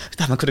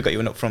 damn, I could have got you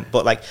in up front.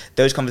 But like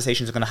those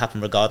conversations are going to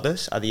happen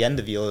regardless at the end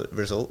of your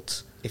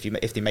results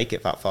if they make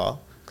it that far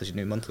because you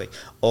do monthly,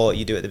 or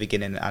you do it at the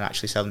beginning and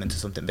actually sell them into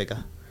something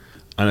bigger.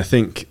 And I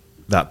think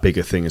that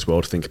bigger thing as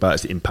well to think about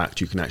is the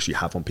impact you can actually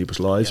have on people's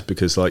lives,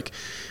 because like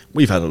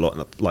we've had a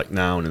lot like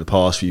now and in the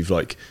past, you've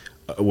like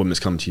a woman's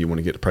come to you, want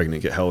to get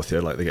pregnant, get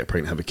healthier, like they get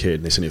pregnant, have a kid,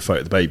 and they send you a photo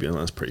of the baby, and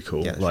that's pretty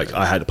cool. Like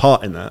I had a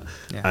part in that,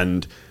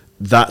 and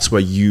that's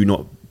where you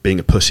not being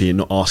a pussy and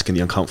not asking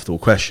the uncomfortable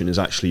question is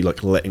actually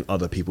like letting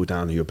other people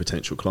down who are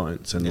potential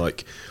clients. And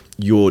like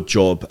your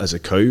job as a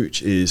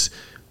coach is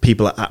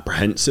people are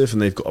apprehensive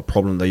and they've got a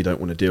problem they don't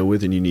want to deal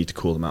with, and you need to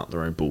call them out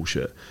their own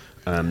bullshit.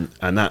 And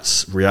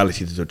that's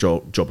reality to the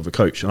job of a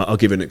coach. And I'll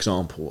give you an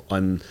example.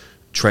 I'm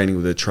training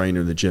with a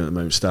trainer in the gym at the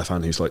moment,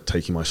 Stefan, who's like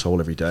taking my soul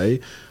every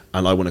day,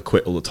 and I want to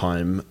quit all the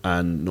time,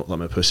 and not like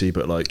I'm a pussy,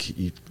 but like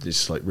he's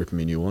just like ripping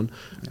me a new one.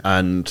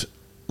 And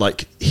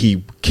like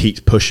he keeps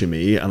pushing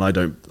me, and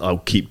I'll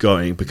keep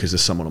going because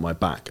there's someone on my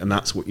back. And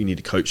that's what you need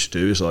a coach to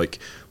do, is like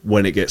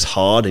when it gets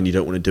hard and you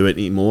don't want to do it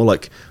anymore,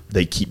 like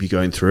they keep you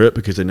going through it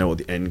because they know what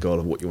the end goal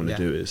of what you want to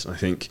do is. I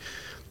think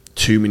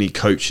too many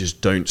coaches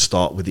don't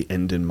start with the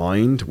end in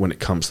mind when it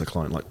comes to the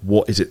client. Like,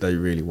 what is it they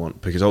really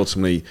want? Because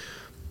ultimately,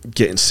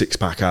 getting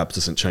six-pack abs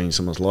doesn't change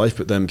someone's life,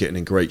 but them getting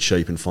in great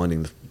shape and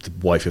finding the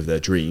wife of their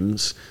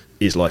dreams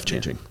is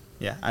life-changing.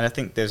 Yeah, and I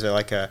think there's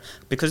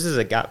because there's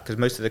a gap, because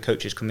most of the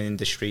coaches come in the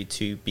industry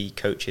to be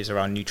coaches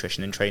around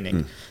nutrition and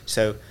training.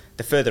 So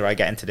the further I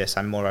get into this,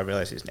 the more I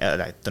realise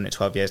I've done it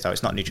 12 years now,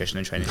 it's not nutrition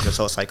and training, it's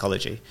all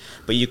psychology.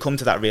 But you come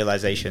to that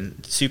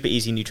realisation, super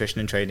easy nutrition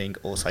and training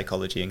or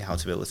psychology and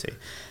accountability.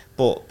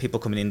 But people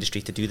come in the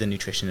industry to do the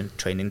nutrition and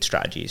training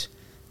strategies.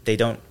 They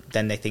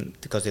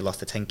think because they lost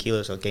the 10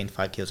 kilos or gained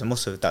 5 kilos of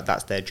muscle,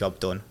 that's their job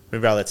done.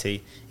 In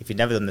reality, if you've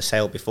never done the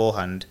sale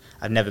beforehand,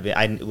 I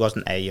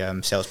wasn't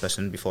a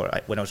salesperson before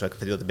when I was working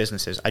for the other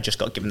businesses. I just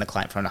got given the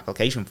client for an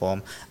application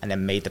form and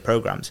then made the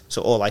programs.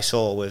 So all I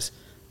saw was,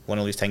 want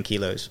to lose 10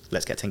 kilos,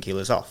 let's get 10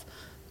 kilos off.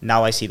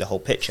 Now I see the whole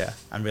picture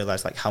and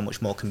realise like how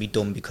much more can be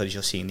done, because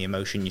you're seeing the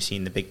emotion, you're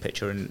seeing the big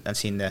picture and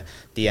seeing the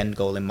end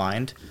goal in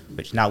mind,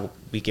 which now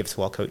we give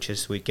to our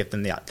coaches. We give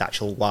them the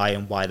actual why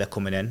and why they're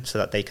coming in, so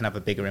that they can have a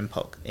bigger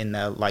impact in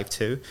their life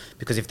too.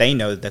 Because if they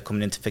know they're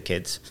coming into for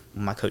kids,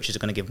 my coaches are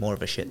going to give more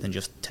of a shit than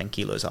just 10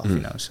 kilos off,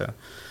 So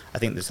I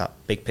think there's that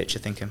big picture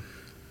thinking.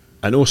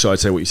 And also I'd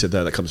say what you said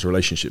there, that comes to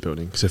relationship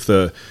building. Because if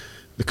the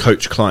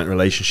coach-client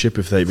relationship,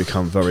 if they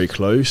become very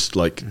close,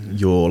 like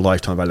your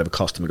lifetime value of a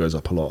customer goes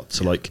up a lot.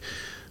 So like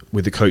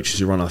with the coaches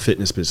who run our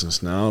fitness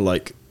business now,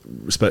 like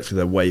respectfully,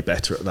 they're way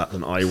better at that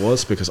than I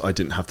was, because I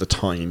didn't have the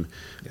time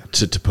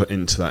to put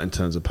into that in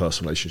terms of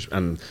personal relationship.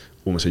 And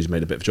almost he's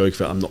made a bit of a joke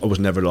of it. I was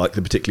never like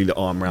particularly the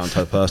arm round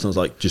type person. I was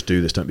like, just do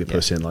this, don't be a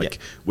pussy, and like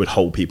would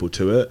hold people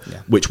to it,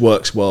 which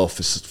works well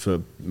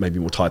for maybe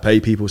more type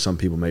A people. Some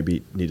people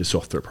maybe need a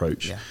softer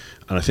approach.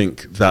 And I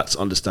think that's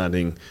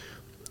understanding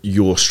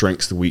your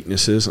strengths and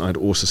weaknesses. And I'd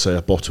also say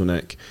a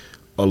bottleneck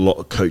a lot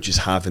of coaches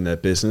have in their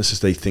business is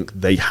they think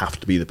they have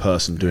to be the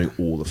person doing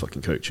all the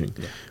fucking coaching,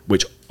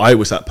 which I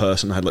was that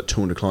person. I had like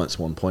 200 clients at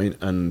one point,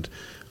 and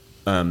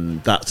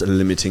that's a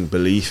limiting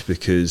belief,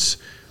 because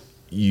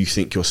you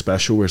think you're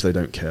special, whereas they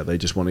don't care. They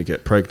just want to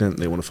get pregnant,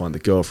 they want to find the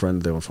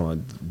girlfriend, they want to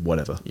find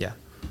whatever.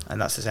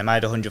 And that's the same. I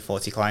had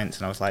 140 clients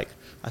and I was like,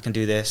 I can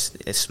do this,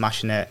 it's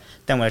smashing it.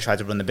 Then when I tried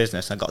to run the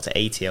business and I got to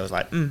 80, I was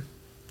like,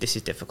 this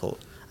is difficult.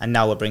 And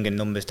now we're bringing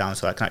numbers down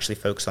so I can actually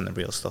focus on the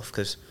real stuff,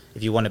 because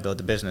if you want to build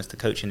a business, the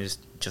coaching is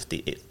just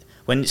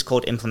when it's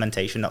called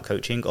implementation, not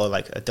coaching, or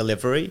like a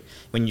delivery,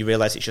 when you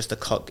realize it's just a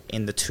cog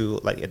in the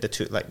tool, like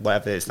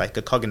whatever, it's like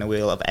a cog in the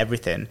wheel of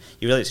everything,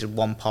 you realize it's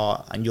one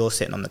part and you're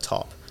sitting on the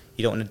top.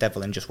 You don't want to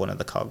devil in just one of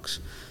the cogs.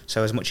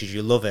 So as much as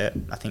you love it,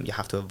 I think you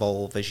have to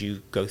evolve as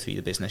you go through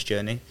the business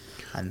journey.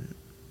 And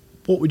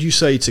what would you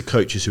say to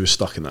coaches who are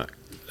stuck in that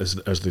as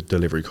the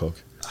delivery cog?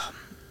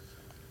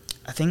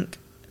 I think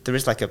there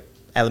is like a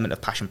element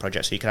of passion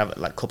project, so you can have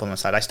like a couple on the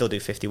side. I still do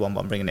 51, but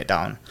I'm bringing it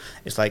down.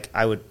 It's like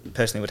I would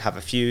personally have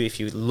a few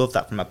if you love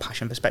that from a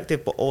passion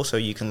perspective, but also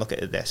you can look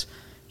at this.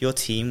 Your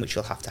team, which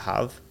you'll have to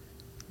have,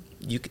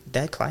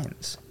 they're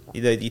clients.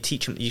 You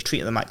teach them, you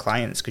treat them like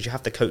clients, because you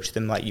have to coach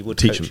them like you would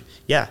teach coach them.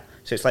 Yeah,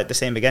 so it's like the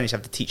same again. You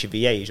have to teach your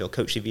VAs or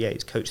coach the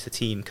VAs, coach the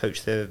team,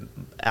 coach the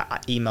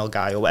email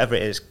guy or whatever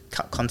it is,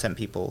 content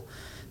people.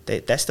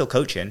 They're still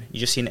coaching.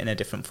 You're just seeing it in a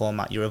different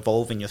format. You're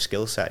evolving your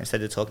skill set.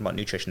 Instead of talking about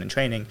nutrition and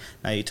training,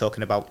 now you're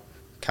talking about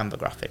Canva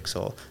graphics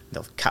or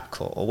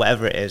CapCut or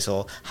whatever it is,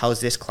 or how's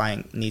this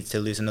client needs to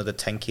lose another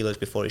 10 kilos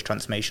before his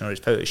transformation or his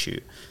photo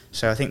shoot.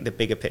 So I think the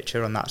bigger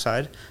picture on that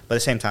side. But at the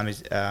same time,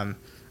 is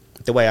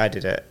the way I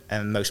did it,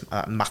 and most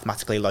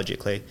mathematically,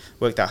 logically,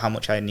 worked out how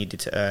much I needed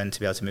to earn to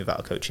be able to move out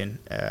of coaching,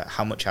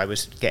 how much I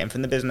was getting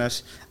from the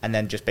business, and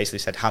then just basically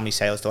said, how many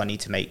sales do I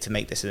need to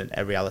make this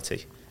a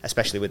reality,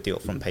 especially with the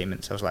upfront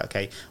payments. I was like,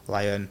 okay, well,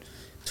 I earn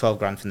 12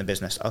 grand from the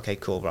business. Okay,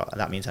 cool. Right,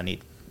 that means I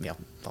need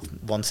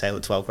one sale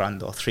at 12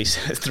 grand or three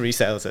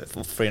sales at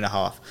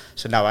 3.5.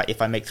 So now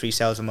if I make 3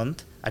 sales a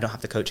month, I don't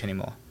have to coach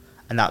anymore.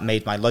 And that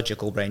made my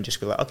logical brain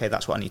just go like, okay,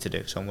 that's what I need to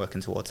do. So I'm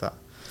working towards that.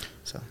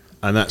 So,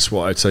 and that's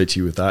what I'd say to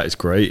you with that. It's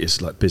great.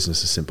 It's like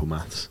business is simple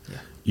maths. yeah.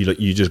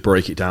 You just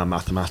break it down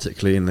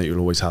mathematically, and then you'll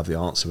always have the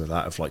answer with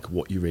that of like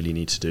what you really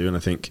need to do. And I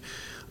think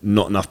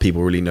not enough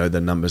people really know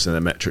their numbers and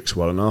their metrics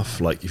well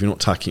enough. Like if you're not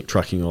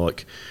tracking your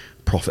like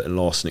profit and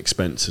loss and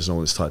expenses and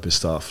all this type of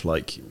stuff,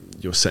 like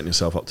you're setting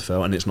yourself up to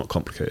fail, and it's not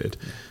complicated.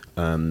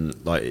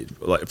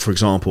 Like for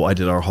example, I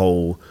did our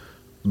whole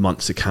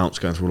month's accounts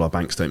going through all our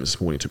bank statements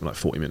this morning. It took me like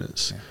 40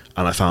 minutes,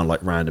 and I found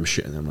like random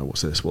shit in them. Like,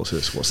 what's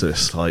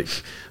this? Like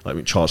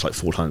we charged like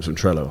 4 times from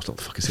Trello. I was like, what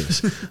the fuck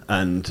is this?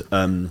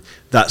 And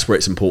that's where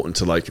it's important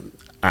to like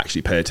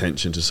actually pay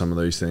attention to some of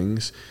those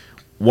things.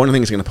 One of the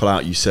things I'm going to pull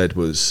out, you said,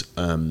 was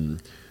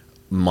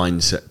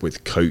mindset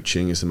with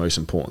coaching is the most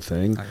important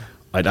thing. Okay.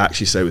 I'd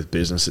actually say with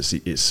business,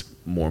 it's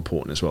more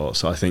important as well.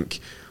 So I think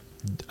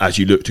as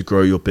you look to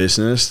grow your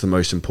business, the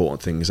most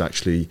important thing is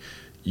actually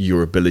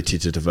your ability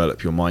to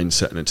develop your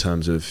mindset and in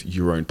terms of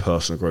your own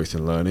personal growth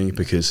and learning,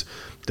 because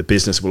the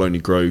business will only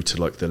grow to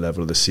like the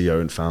level of the CEO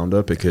and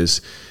founder,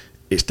 because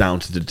it's down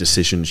to the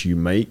decisions you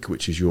make,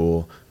 which is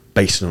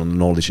based on the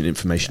knowledge and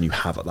information you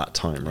have at that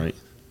time, right?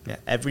 Yeah,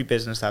 every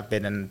business I've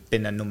been in,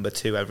 been a number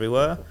 2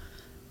 everywhere.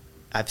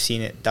 I've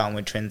seen it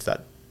downward trends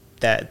that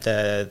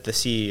the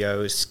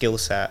CEO's skill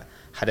set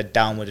had a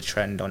downward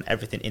trend on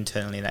everything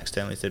internally and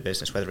externally to the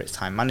business, whether it's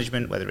time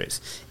management, whether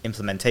it's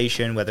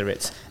implementation, whether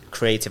it's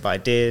creative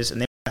ideas,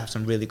 and they have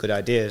some really good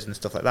ideas and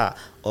stuff like that.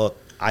 Or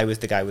I was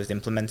the guy who was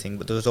implementing,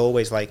 but there was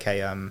always like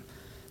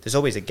there's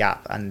always a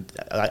gap, and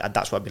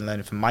that's what I've been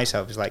learning from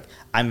myself. Is like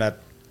I'm a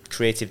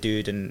creative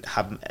dude and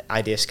have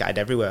ideas scattered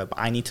everywhere, but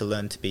I need to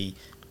learn to be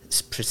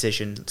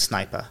precision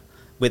sniper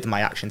with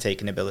my action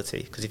taking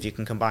ability, because if you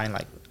can combine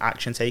like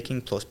action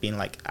taking plus being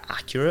like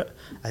accurate,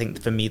 I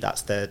think for me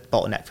that's the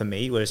bottleneck for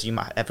me, whereas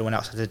everyone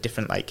else has a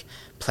different like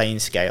playing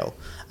scale,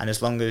 and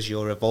as long as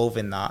you're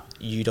evolving that,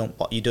 you don't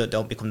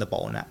become the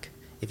bottleneck.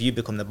 If you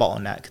become the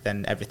bottleneck,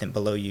 then everything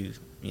below you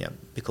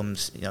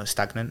becomes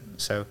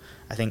stagnant. So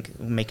I think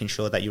making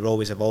sure that you're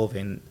always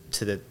evolving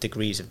to the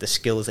degrees of the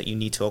skills that you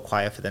need to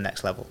acquire for the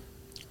next level.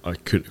 I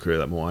couldn't agree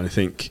with that more, and I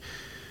think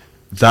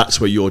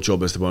that's where your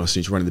job as the one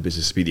who's running the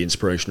business, to be the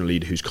inspirational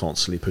leader who's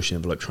constantly pushing the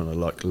envelope, trying to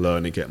like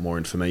learn and get more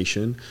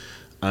information.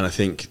 And I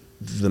think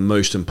the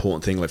most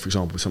important thing, like for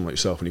example, with someone like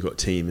yourself, when you've got a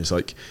team, is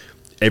like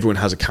everyone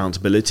has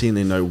accountability and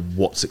they know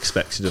what's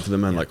expected of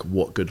them and like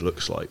what good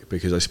looks like.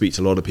 Because I speak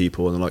to a lot of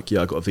people and they're like,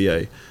 yeah, I got a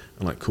VA.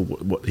 I'm like, cool,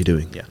 what are they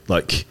doing? Yeah.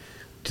 Like,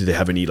 do they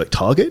have any like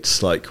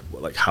targets? Like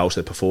how's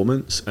their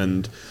performance?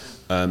 And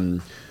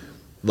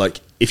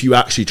like if you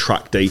actually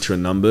track data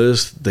and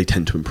numbers, they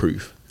tend to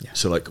improve. Yeah.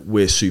 So like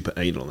we're super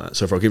anal on that.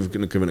 So if I give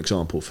an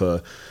example,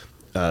 for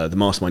the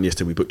mastermind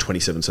yesterday, we booked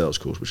 27 sales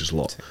calls, which is a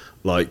lot.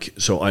 Like,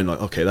 so I'm like,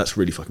 okay, that's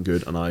really fucking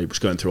good. And I was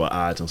going through our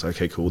ads and I was like,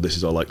 okay, cool, this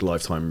is our like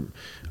lifetime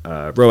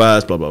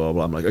ROAS, blah, blah, blah,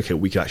 blah. I'm like, okay,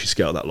 we could actually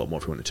scale that a lot more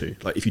if we wanted to.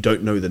 Like if you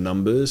don't know the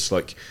numbers,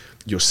 like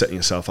you're setting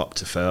yourself up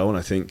to fail. And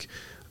I think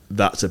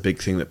that's a big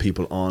thing that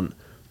people aren't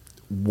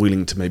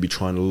willing to maybe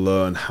try and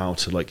learn how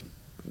to like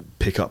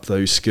pick up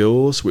those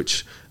skills,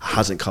 which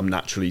hasn't come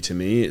naturally to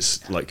me.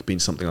 It's like been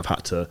something I've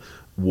had to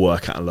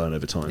work at and learn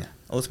over time. Yeah.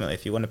 Ultimately,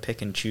 if you want to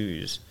pick and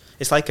choose,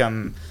 it's like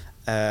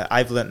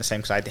I've learned the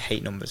same, because I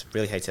hate numbers,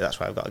 really hate it. That's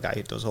why I've got a guy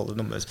who does all the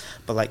numbers.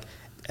 But like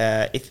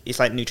if it's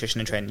like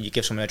nutrition and training, you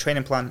give someone a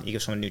training plan, you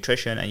give someone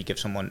nutrition, and you give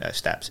someone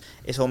steps.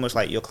 It's almost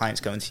like your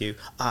client's going to you,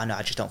 no,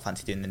 I just don't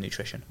fancy doing the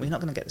nutrition. Well, you're not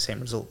going to get the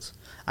same results.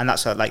 And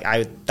that's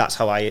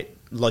how I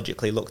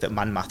logically looked at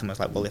man math and was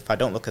like, well, if I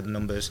don't look at the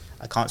numbers,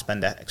 I can't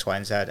spend X, Y,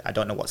 and Z. I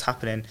don't know what's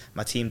happening.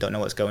 My team don't know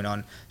what's going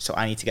on. So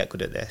I need to get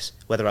good at this,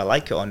 whether I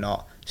like it or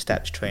not.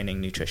 Steps,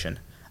 training, nutrition,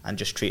 and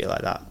just treat it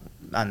like that.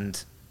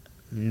 And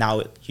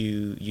now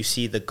you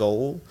see the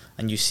goal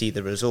and you see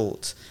the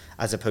results,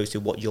 as opposed to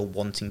what you're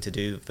wanting to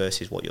do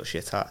versus what you're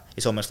shit at.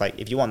 It's almost like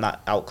if you want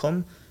that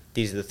outcome,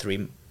 these are the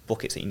 3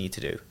 buckets that you need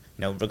to do.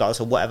 Regardless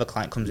of whatever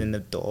client comes in the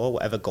door,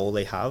 whatever goal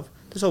they have,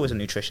 there's always a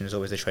nutrition, there's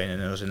always a training,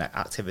 and there's an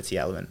activity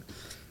element.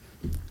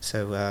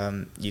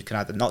 So you can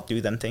either not do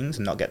them things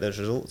and not get those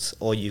results,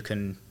 or you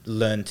can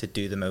learn to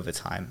do them over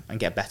time and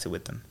get better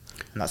with them.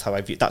 And that's how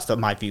that's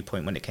my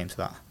viewpoint when it came to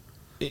that.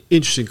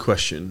 Interesting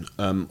question.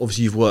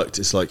 Obviously, you've worked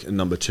as like a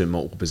number 2 in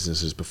multiple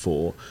businesses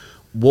before.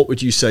 What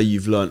would you say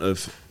you've learned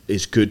of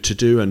is good to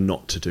do and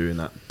not to do in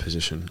that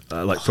position?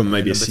 From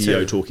maybe a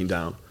CEO talking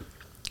down.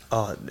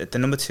 The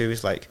number 2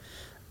 is like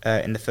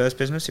in the first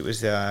business, it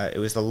was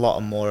a lot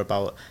more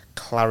about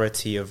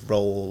clarity of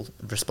role,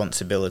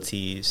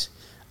 responsibilities,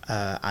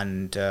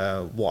 and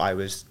what I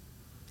was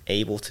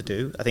able to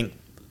do. I think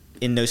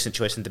in those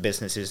situations, the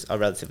businesses are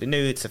relatively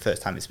new. It's the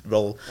first time it's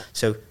role.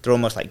 So they're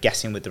almost like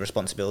guessing with the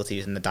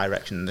responsibilities and the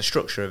direction and the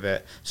structure of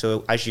it.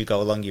 So as you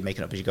go along, you make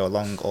it up as you go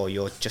along, or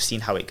you're just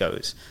seeing how it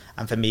goes.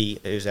 And for me,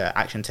 it was an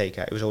action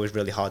taker. It was always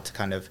really hard to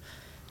kind of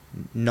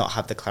not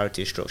have the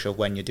clarity of structure of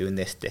when you're doing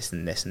this, this,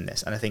 and this, and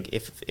this. And I think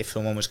if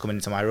someone was coming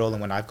into my role,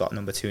 and when I've got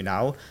number 2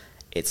 now,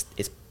 it's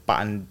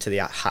battened to the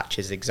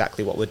hatches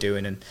exactly what we're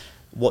doing. And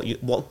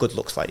what good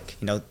looks like.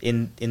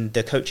 In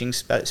the coaching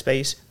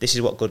space, this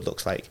is what good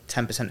looks like.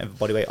 10% of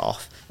body weight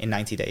off in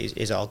 90 days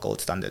is our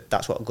gold standard.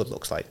 That's what good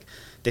looks like.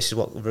 This is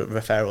what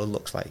referral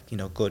looks like.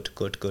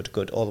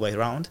 Good all the way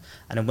around.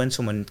 And then when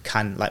someone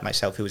can, like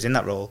myself, who was in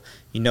that role,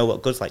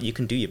 what good's like. You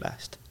can do your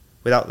best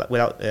without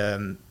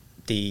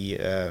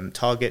the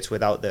targets,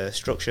 without the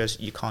structures.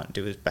 You can't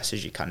do as best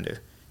as you can do.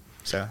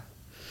 So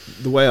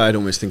the way I'd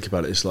almost think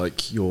about it is like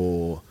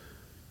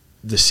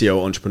the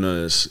CEO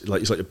entrepreneurs,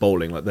 like it's like you're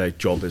bowling, like their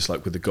job is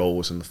like with the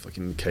goals and the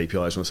fucking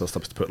KPIs and stuff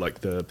to put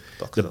like the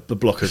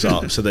blockers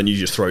up, so then you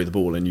just throw the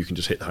ball and you can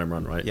just hit the home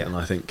run, right? Yeah. And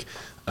I think,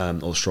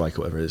 or strike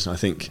or whatever it is, and I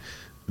think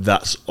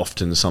that's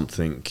often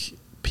something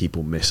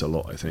people miss a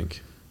lot, I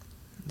think.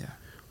 Yeah.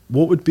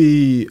 What would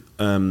be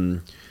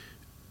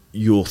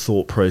your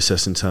thought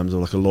process in terms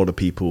of like a lot of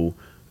people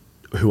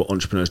who are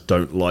entrepreneurs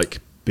don't like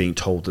being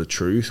told the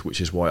truth, which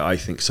is why I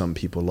think some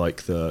people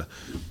like the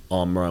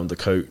arm around the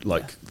coat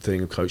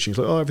thing of coaching. It's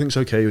like, oh, everything's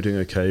okay, you're doing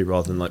okay,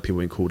 rather than like people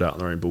being called out on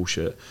their own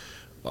bullshit.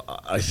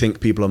 I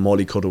think people are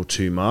mollycoddled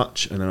too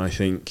much, and then I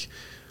think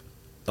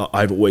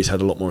I've always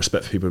had a lot more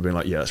respect for people being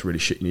like, yeah, that's really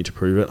shit, you need to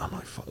prove it.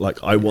 I'm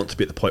like I want to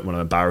be at the point when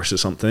I'm embarrassed or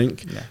something,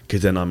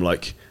 because then I'm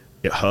like,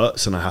 it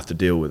hurts and I have to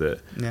deal with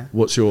it. Yeah.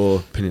 What's your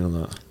opinion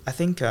on that? I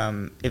think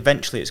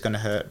eventually it's going to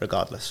hurt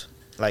regardless.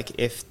 Like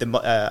if and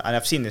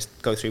I've seen this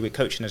go through with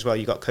coaching as well.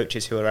 You got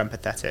coaches who are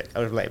empathetic.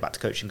 I relate it back to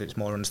coaching because it's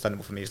more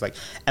understandable for me. It's like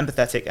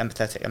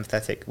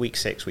empathetic. Week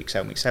 6, week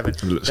 7, week 7.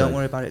 Don't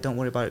worry about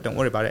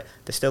it.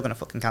 They're still gonna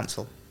fucking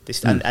cancel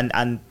this,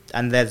 and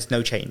there's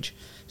no change.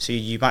 So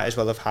you might as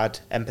well have had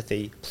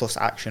empathy plus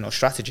action or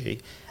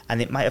strategy,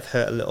 and it might have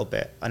hurt a little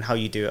bit. And how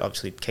you do it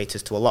obviously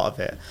caters to a lot of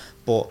it.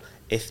 But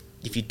if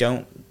you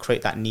don't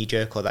create that knee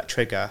jerk or that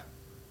trigger,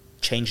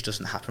 change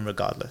doesn't happen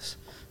regardless.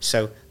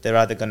 So they're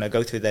either going to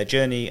go through their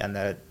journey and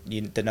they're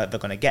never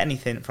going to get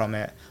anything from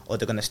it, or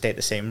they're going to stay at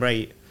the same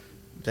rate.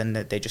 Then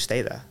they just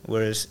stay there.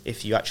 Whereas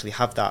if you actually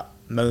have that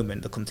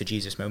moment, the come to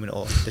Jesus moment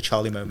or the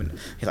Charlie moment,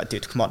 you're like,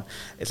 dude, come on.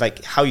 It's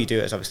like how you do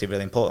it is obviously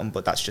really important,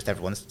 but that's just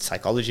everyone's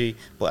psychology.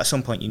 But at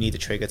some point you need a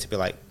trigger to be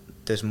like,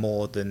 there's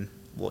more than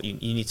what you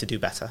need to do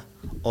better,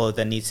 or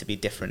there needs to be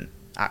different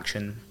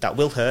action that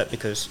will hurt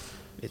because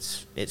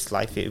it's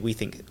life. We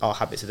think our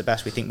habits are the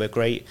best. We think we're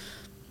great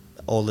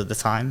all of the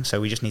time, so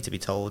we just need to be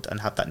told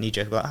and have that knee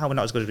jerk about how we're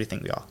not as good as we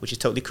think we are, which is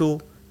totally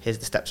cool. Here's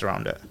the steps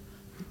around it.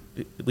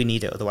 We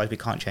need it, otherwise we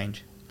can't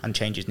change, and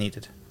change is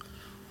needed.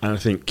 And I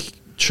think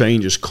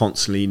change is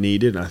constantly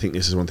needed, and I think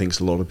this is one of the things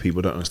a lot of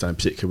people don't understand,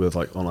 particularly with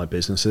like online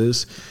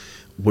businesses.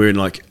 We're in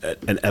like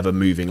an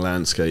ever-moving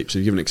landscape. So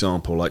to give an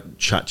example, like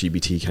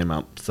ChatGPT came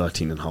out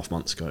 13.5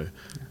 months ago,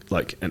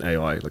 like an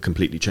AI, like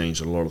completely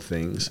changed a lot of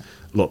things.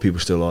 A lot of people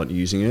still aren't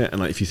using it.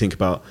 And like if you think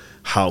about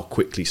how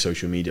quickly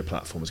social media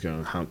platforms are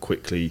going, how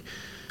quickly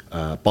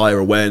buyer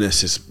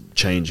awareness is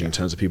changing in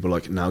terms of people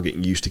like now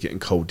getting used to getting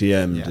cold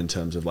DM'd, in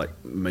terms of like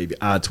maybe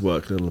ads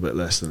work a little bit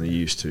less than they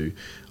used to.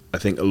 I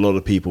think a lot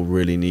of people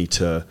really need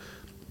to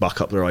buck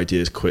up their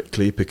ideas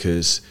quickly,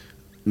 because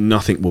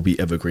nothing will be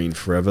evergreen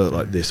forever.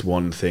 Like this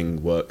one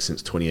thing worked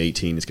since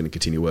 2018 is going to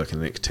continue working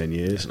the next 10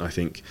 years. And I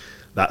think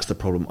that's the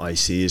problem I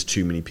see, is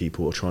too many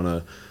people are trying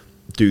to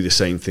do the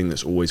same thing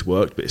that's always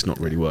worked, but it's not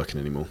really working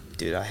anymore.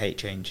 Dude, I hate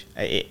change.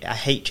 I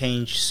hate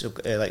change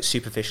like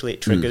superficially.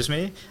 It triggers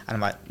me, and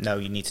I'm like, no,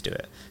 you need to do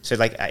it. So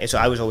like, so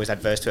I was always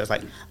adverse to it. I was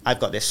like,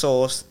 I've got this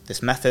source,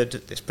 this method,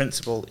 this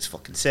principle. It's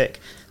fucking sick.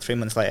 3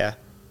 months later,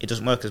 it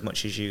doesn't work as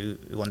much as you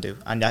want to,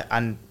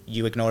 and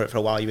you ignore it for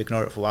a while.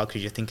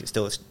 Because you think it's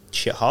still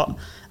shit hot, and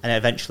then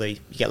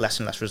eventually you get less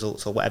and less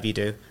results, or whatever you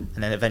do,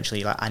 and then eventually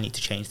you're like, I need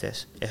to change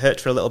this. It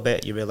hurts for a little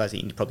bit. You realise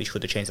that you probably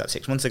should have changed that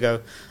 6 months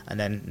ago, and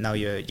then now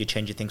you're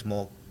changing things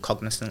more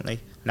cognizantly.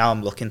 Now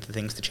I'm looking for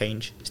things to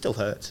change. It still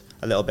hurts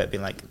a little bit,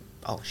 being like,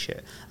 oh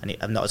shit,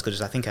 I'm not as good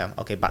as I think I am.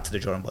 Okay, back to the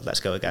drawing board.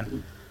 Let's go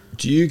again.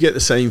 Do you get the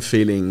same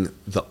feeling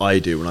that I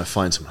do when I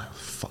find something like,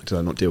 fuck, did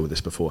I not deal with this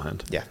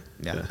beforehand? Yeah.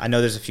 I know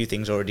there's a few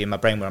things already in my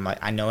brain where I'm like,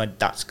 I know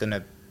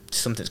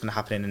something's gonna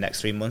happen in the next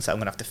 3 months that I'm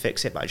gonna have to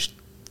fix it, but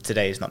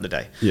today is not the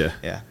day. Yeah.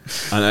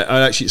 And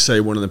I'd actually say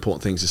one of the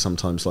important things is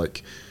sometimes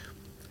like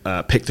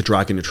pick the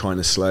dragon you're trying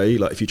to slay.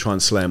 Like if you try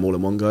and slay them all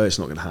in one go, it's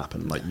not going to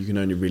happen. Like you can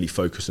only really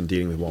focus on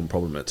dealing with one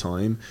problem at a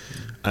time.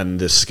 And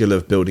the skill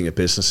of building a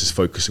business is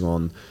focusing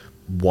on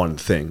one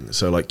thing.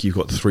 So like you've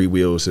got 3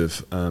 wheels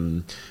of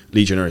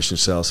lead generation,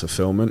 sales,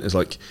 fulfillment. Is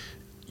like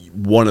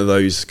one of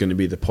those is going to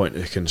be the point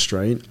of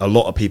constraint. A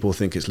lot of people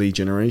think it's lead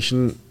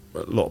generation.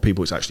 A lot of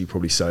people it's actually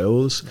probably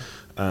sales.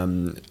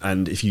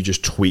 And if you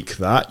just tweak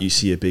that, you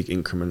see a big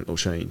incremental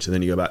change. And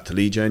then you go back to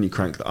lead gen, you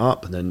crank that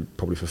up, and then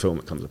probably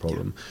fulfillment comes a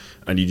problem.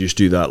 And you just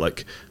do that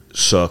like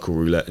circle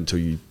roulette until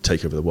you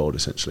take over the world,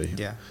 essentially.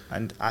 Yeah,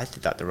 and I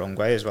did that the wrong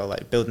way as well.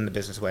 Like building the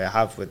business the way I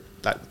have, with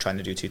like trying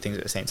to do 2 things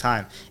at the same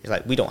time, is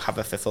like we don't have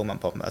a fulfillment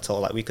problem at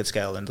all. Like we could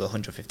scale into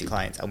 150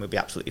 clients and we'd be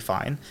absolutely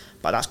fine.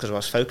 But that's because I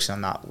was focusing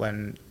on that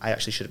when I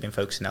actually should have been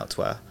focusing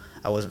elsewhere.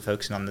 I wasn't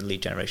focusing on the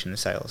lead generation and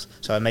sales.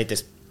 So I made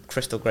this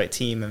crystal great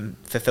team, and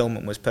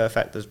fulfillment was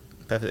perfect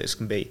as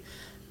can be,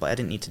 but I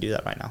didn't need to do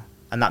that right now.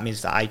 and that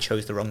means that I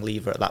chose the wrong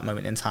lever at that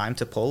moment in time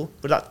to pull.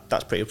 But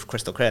that's pretty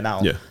crystal clear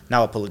now. Yeah.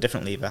 Now I pull a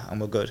different lever and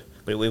we're good.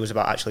 But it was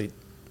about actually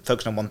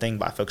focusing on one thing,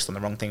 but I focused on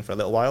the wrong thing for a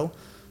little while.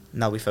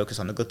 Now we focus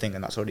on the good thing,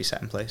 and that's already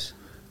set in place.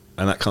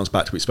 And that comes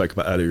back to what we spoke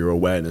about earlier, your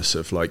awareness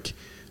of like,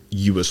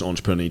 you as an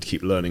entrepreneur need to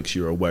keep learning because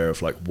you're aware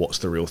of like what's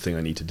the real thing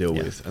I need to deal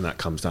with, and that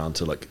comes down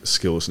to like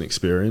skills and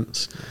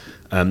experience.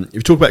 If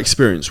you talk about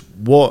experience,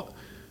 what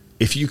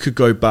if you could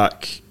go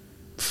back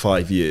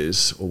 5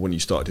 years or when you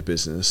started a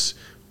business,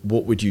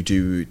 what would you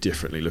do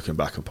differently looking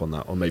back upon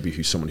that, or maybe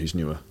who's someone who's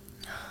newer?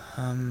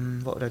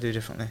 What would I do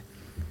differently?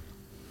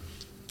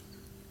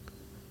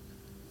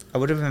 I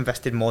would have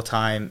invested more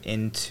time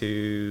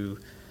into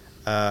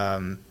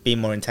being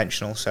more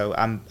intentional. So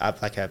I'm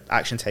like an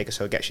action taker,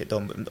 so I get shit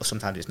done, but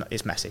sometimes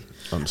it's messy.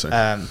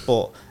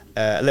 But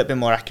a little bit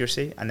more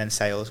accuracy, and then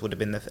sales would have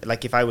been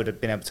like if I would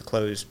have been able to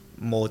close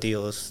more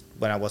deals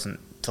when I wasn't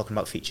talking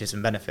about features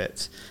and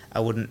benefits, I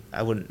wouldn't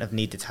have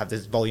needed to have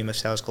this volume of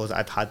sales calls that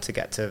I've had to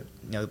get to,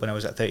 when I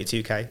was at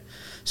 32k.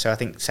 So I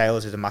think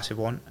sales is a massive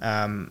one.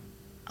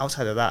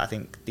 Outside of that, I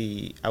think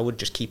I would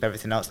just keep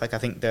everything else. Like I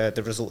think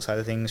the result side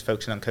of things,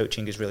 focusing on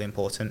coaching is really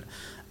important,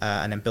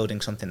 and then building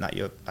something that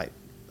you're like.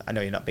 I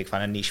know you're not a big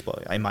fan of niche,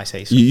 but I might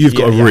say so. You've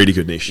got a really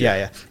good niche.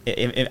 Yeah.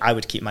 I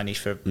would keep my niche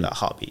for that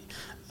heartbeat,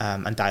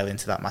 and dial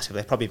into that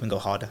massively. I'd probably even go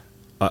harder.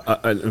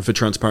 And for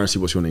transparency,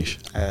 what's your niche?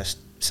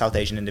 South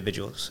Asian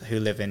individuals who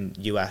live in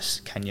US,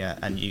 Kenya,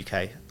 and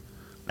UK,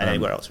 and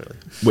anywhere else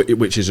really.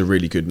 Which is a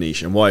really good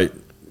niche, and why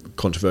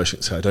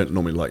controversial? So I don't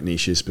normally like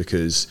niches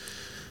because.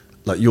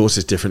 Like yours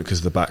is different because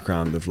of the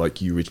background of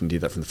like you originally did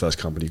that from the first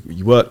company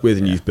you worked with,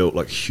 and you've built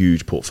like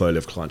huge portfolio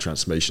of client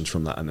transformations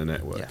from that and the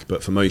network. Yeah.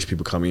 But for most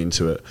people coming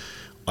into it,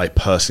 I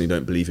personally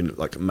don't believe in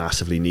like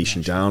massively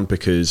niching down,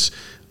 because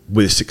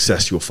with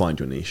success you'll find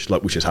your niche,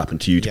 like which has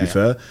happened to you to be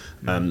fair.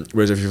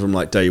 Whereas if you're from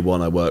like day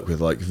one, I work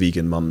with like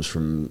vegan mums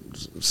from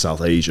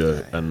South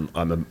Asia and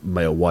I'm a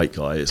male white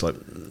guy, it's like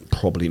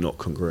probably not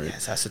congruent.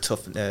 Yes, that's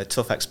a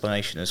tough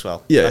explanation as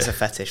well. Yeah. That's a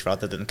fetish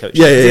rather than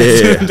coaching.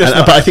 Yeah.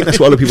 But I think that's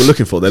what other people are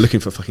looking for. They're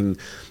looking for fucking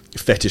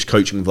fetish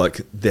coaching of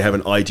like, they have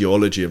an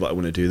ideology of like, I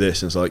want to do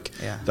this, and it's like,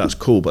 that's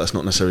cool, but that's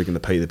not necessarily going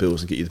to pay the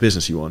bills and get you the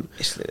business you want.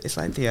 It's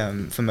like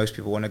the for most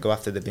people want to go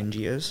after the binge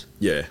eaters.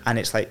 Yeah. And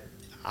it's like,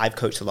 I've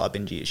coached a lot of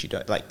binge eaters. You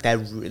don't like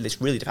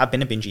it's really. I've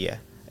been a binge eater.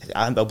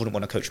 I wouldn't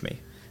want to coach me,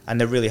 and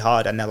they're really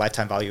hard, and their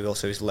lifetime value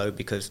also is low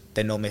because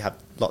they normally have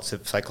lots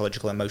of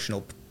psychological,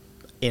 emotional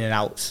in and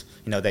outs.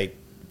 They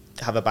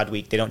have a bad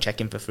week. They don't check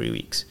in for 3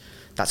 weeks.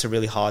 That's a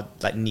really hard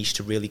like niche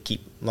to really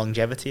keep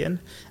longevity in.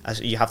 As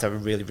you have to have a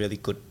really, really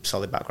good,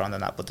 solid background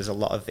on that. But there's a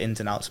lot of ins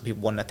and outs, and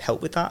people want to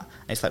help with that,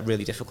 and it's like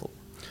really difficult.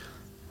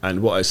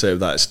 And what I say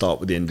with that is start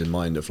with the end in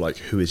mind of like,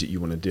 who is it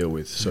you want to deal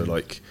with? So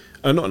like,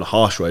 not in a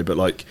harsh way, but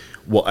like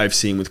what I've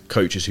seen with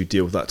coaches who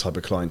deal with that type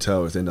of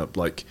clientele is they end up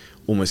like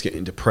almost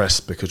getting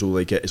depressed because all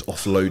they get is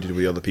offloaded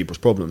with other people's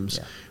problems,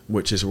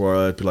 which is where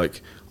I'd be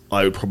like,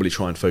 I would probably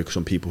try and focus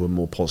on people who are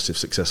more positive,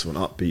 successful and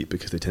upbeat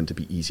because they tend to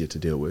be easier to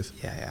deal with.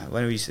 Yeah.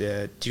 When we used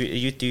to,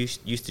 used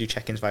to do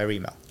check-ins via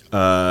email?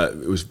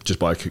 It was just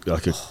by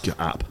like a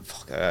app.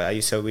 We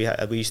used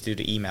to do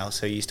the email,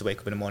 so you used to wake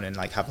up in the morning and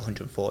like have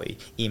 140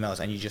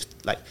 emails, and you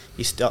just like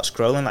you start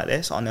scrolling like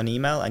this on an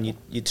email, and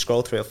you'd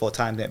scroll 3 or 4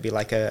 times, and it'd be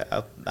like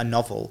a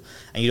novel,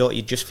 and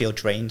you just feel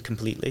drained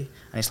completely.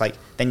 And it's like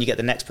then you get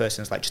the next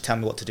person's like, just tell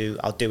me what to do,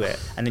 I'll do it,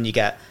 and then you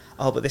get,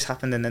 oh, but this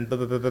happened, and then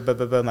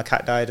my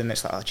cat died, and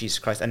it's like, oh, Jesus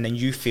Christ. And then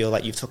you feel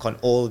like you've took on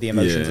all the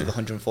emotions of the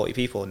 140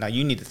 people. Now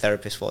you need a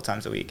therapist 4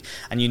 times a week,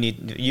 and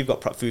you've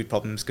got food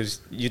problems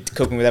because you're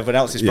coping with everyone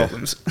else's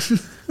problems.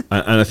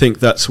 And I think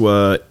that's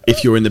where,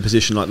 if you're in the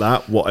position like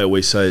that, what I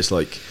always say is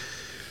like,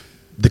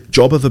 the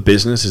job of a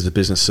business is the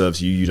business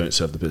serves you, you don't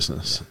serve the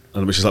business.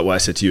 And which is like what I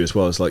said to you as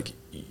well, is like,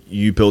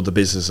 you build the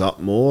business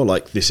up more,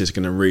 like this is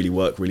going to really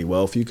work really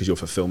well for you because your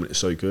fulfillment is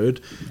so good.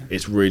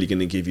 It's really going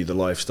to give you the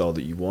lifestyle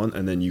that you want,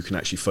 and then you can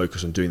actually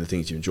focus on doing the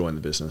things you enjoy in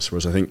the business.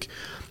 Whereas I think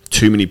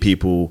too many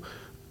people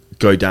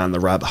go down the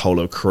rabbit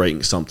hole of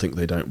creating something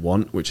they don't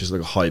want, which is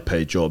like a high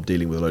paid job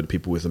dealing with a load of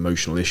people with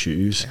emotional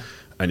issues,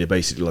 and you're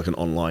basically like an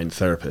online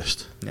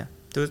therapist. Yeah.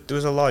 There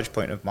was a large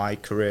point of my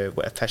career,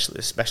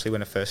 especially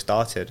when I first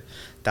started,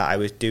 that I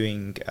was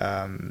doing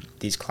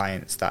these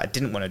clients that I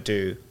didn't want to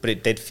do, but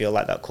it did feel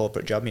like that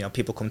corporate job.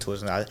 People come to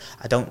us and I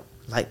don't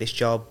like this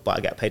job, but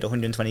I get paid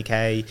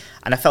 120k,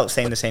 and I felt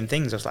saying the same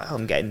things. I was like, oh,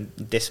 I'm getting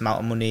this amount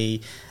of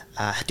money.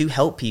 I do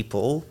help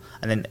people,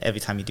 and then every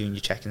time you're doing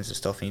your check-ins and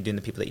stuff, and you're doing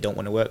the people that you don't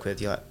want to work with,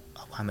 you're like,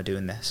 oh, why am I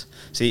doing this?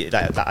 So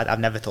I've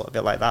never thought of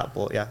it like that,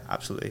 but yeah,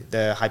 absolutely,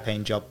 the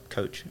high-paying job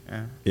coach.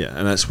 Yeah,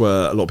 and that's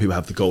where a lot of people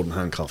have the golden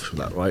handcuffs for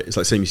that, right? It's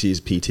like same you see as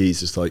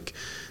PTs. It's like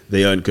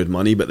they earn good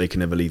money, but they can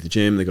never leave the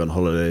gym. They go on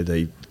holiday,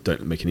 they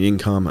don't make any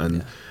income,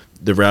 and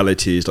the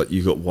reality is like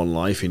you've got one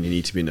life, and you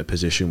need to be in a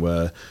position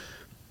where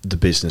the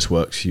business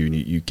works for you, and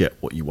you get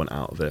what you want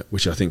out of it,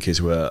 which I think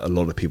is where a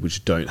lot of people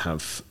just don't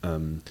have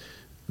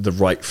the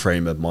right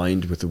frame of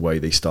mind with the way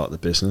they start the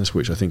business,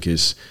 which I think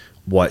is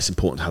why it's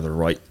important to have the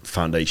right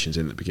foundations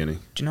in the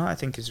beginning. Do you know what I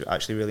think is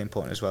actually really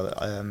important as well?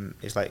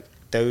 Is like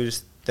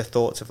those the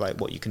thoughts of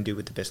like what you can do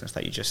with the business,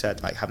 like you just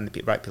said, like having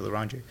the right people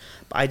around you.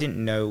 But I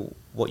didn't know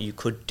what you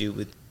could do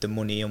with the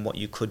money and what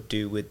you could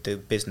do with the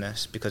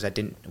business because I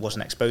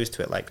wasn't exposed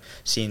to it. Like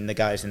seeing the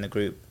guys in the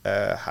group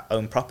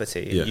own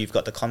property, you've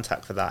got the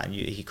contact for that, and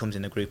he comes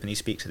in the group and he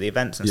speaks at the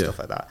events and stuff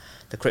like that,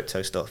 the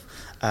crypto stuff.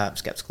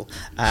 Skeptical,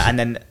 and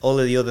then all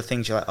of the other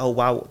things you're like, oh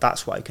wow,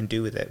 that's what I can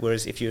do with it.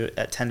 Whereas if you're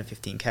at 10 or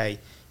 15k,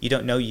 you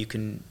don't know you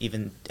can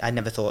even. I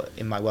never thought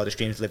in my wildest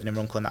dreams living in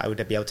Runcorn that I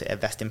would be able to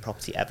invest in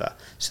property ever.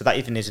 So that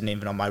isn't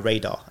even on my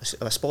radar.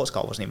 A sports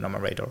car wasn't even on my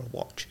radar or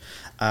watch.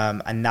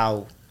 And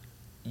now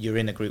you're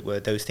in a group where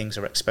those things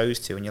are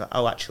exposed to, and you're like,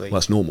 oh, actually, well,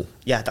 that's normal.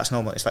 Yeah, that's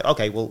normal. It's like,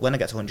 okay, well, when I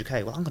get to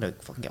 100k, well, I'm gonna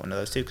fucking get one of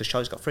those too because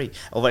Charlie's got free.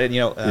 Or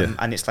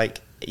and it's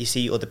like you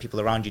see other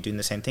people around you doing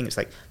the same thing. It's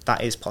like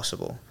that is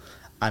possible.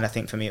 And I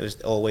think for me, it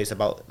was always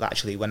about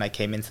actually when I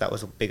came into that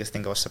was the biggest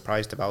thing I was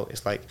surprised about.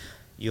 It's like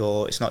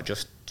it's not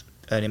just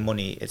earning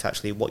money, it's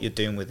actually what you're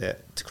doing with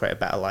it to create a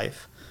better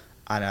life.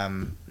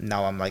 And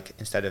now I'm like,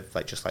 instead of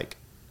like just like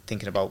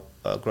thinking about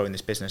growing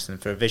this business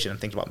and for a vision, I'm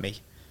thinking about me.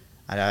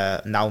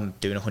 And now I'm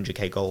doing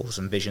 100k goals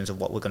and visions of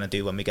what we're going to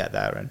do when we get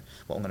there and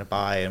what I'm going to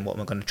buy and what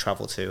we're going to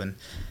travel to. And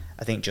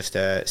I think just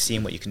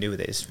seeing what you can do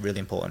with it is really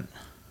important.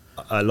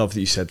 I love that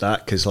you said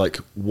that, because like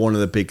one of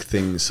the big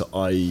things that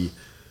I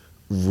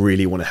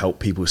really want to help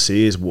people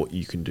see is what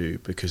you can do,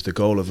 because the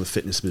goal of a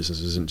fitness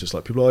business isn't just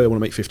like people, I want to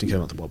make 15k a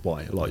month,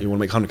 why? Like you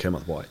want to make 100k a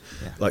month, why?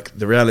 Yeah. Like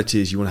the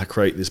reality is you want to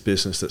create this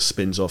business that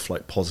spins off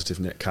like positive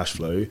net cash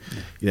flow. Yeah.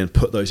 You then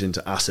put those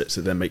into assets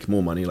that then make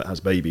more money, like has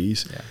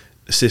babies. Yeah.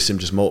 The system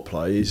just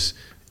multiplies,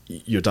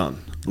 you're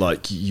done.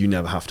 Like you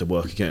never have to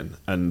work again.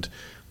 And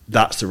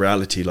that's the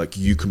reality. Like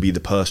you can be the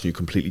person who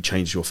completely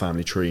changes your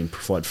family tree and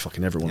provide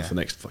fucking everyone for the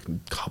next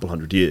fucking couple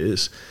hundred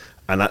years.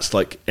 And that's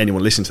like,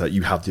 anyone listening to that,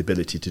 you have the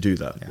ability to do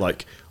that. Yeah.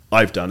 Like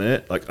I've done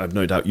it, like I've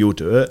no doubt you'll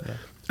do it. Yeah.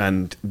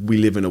 And we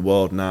live in a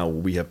world now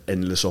where we have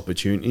endless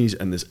opportunities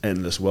and there's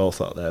endless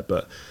wealth out there,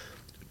 but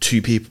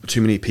too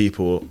many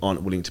people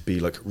aren't willing to be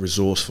like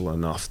resourceful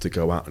enough to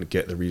go out and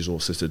get the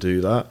resources to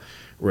do that.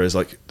 Whereas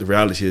like the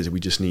reality is we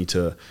just need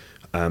to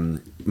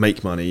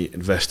make money,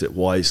 invest it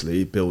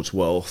wisely, builds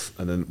wealth.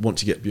 And then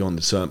once you get beyond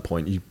a certain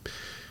point, you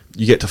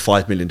get to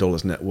 $5 million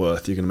net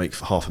worth, you're going to make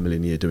 $500,000 a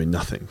year doing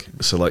nothing.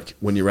 So like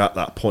when you're at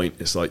that point,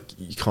 it's like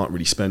you can't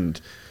really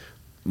spend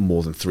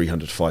more than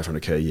 300 to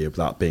 500k a year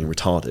without being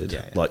retarded.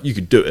 Yeah, yeah. Like you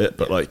could do it,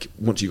 but like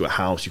once you've got a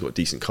house, you've got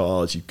decent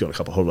cars, you've got a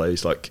couple of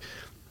holidays, like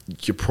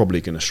you're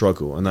probably going to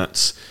struggle. And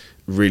that's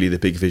really the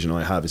big vision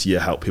I have is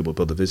help people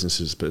build their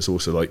businesses, but it's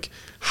also like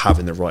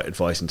having the right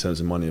advice in terms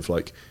of money of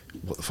like,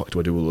 what the fuck do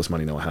I do with all this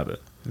money now I have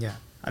it? Yeah.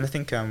 And I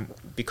think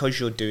because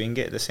you're doing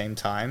it at the same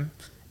time,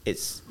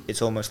 it's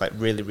almost like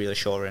really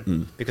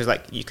reassuring because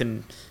like you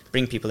can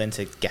bring people in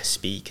to guest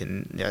speak,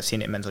 and I've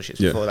seen it in mentorships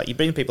before. Like you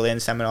bring people in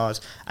seminars,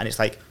 and it's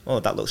like,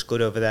 oh, that looks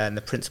good over there, and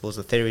the principles,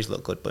 the theories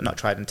look good, but not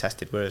tried and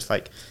tested. Whereas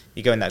like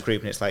you go in that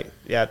group, and it's like,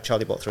 yeah,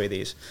 Charlie bought 3 of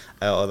these,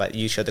 or like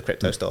you showed the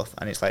crypto stuff,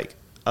 and it's like,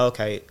 oh,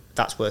 okay,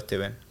 that's worth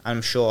doing.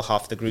 I'm sure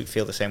half the group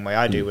feel the same way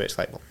I do, where it's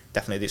like, well,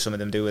 definitely some of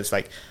them do. It's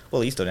like,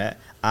 well, he's done it,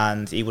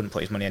 and he wouldn't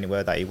put his money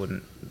anywhere that he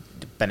wouldn't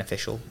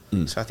beneficial.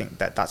 So I think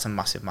that's a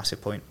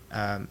massive point,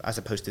 as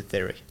opposed to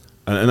theory.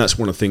 And that's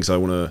one of the things I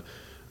want to,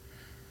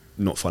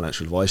 not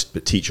financial advice,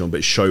 but teach on,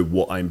 but show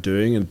what I'm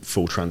doing in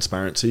full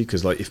transparency.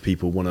 Because like if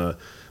people want to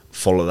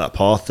follow that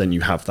path, then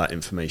you have that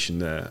information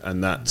there.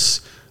 And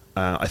that's,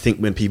 I think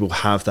when people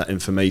have that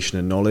information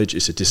and knowledge,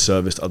 it's a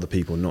disservice to other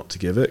people not to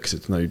give it, because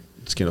it's no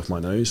skin off my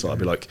nose. Like I'd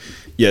be like,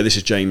 yeah, this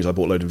is James, I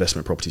bought a load of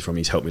investment properties from him,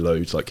 he's helped me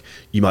loads. Like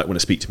you might want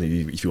to speak to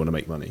me if you want to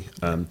make money.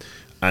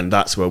 And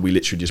that's where we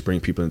literally just bring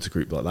people into a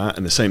group like that.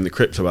 And the same, the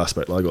crypto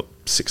aspect, like I got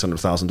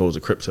 $600,000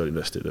 of crypto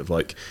invested, of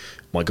like,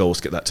 my goal is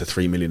to get that to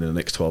 3 million in the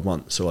next 12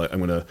 months. So like, I'm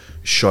going to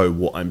show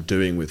what I'm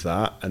doing with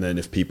that. And then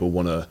if people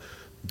want to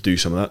do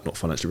some of that, not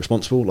financially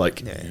responsible,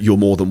 like you're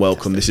more than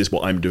welcome. This is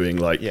what I'm doing,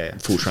 like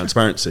full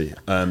transparency.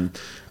 And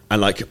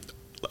like,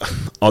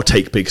 I'll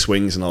take big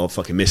swings and I'll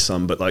fucking miss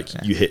some, but like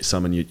you hit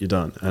some and you're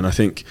done. And I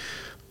think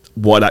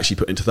what I'd actually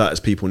put into that is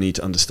people need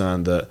to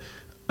understand that,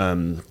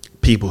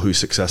 people who are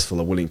successful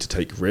are willing to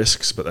take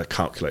risks, but they're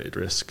calculated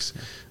risks.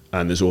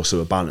 And there's also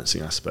a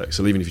balancing aspect.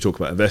 So even if you talk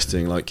about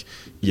investing, like,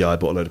 yeah, I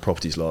bought a load of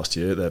properties last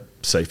year, they're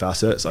safe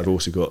assets. I've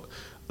also got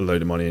a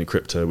load of money in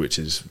crypto, which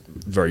is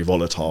very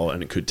volatile,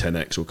 and it could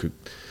 10x or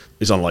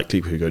it's unlikely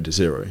it could go to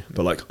zero.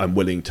 But like, I'm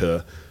willing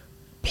to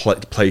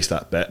place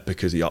that bet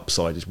because the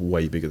upside is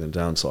way bigger than the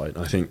downside.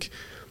 And I think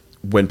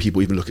when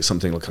people even look at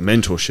something like a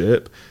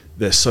mentorship,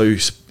 they're so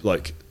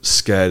like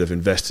scared of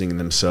investing in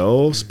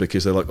themselves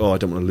because they're like, oh, I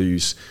don't want to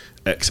lose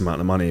X amount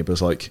of money. But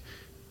it's like,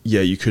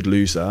 yeah, you could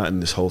lose that,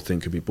 and this whole thing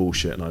could be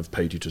bullshit, and I've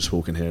paid you to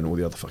talk in here, and all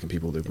the other fucking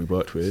people that we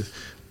worked with,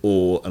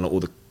 or all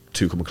the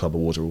 2 Common Club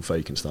awards are all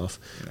fake and stuff,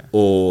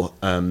 or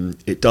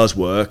it does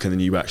work, and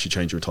then you actually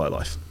change your entire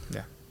life.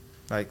 Yeah,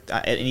 like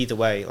in either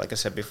way, like I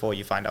said before,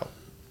 you find out,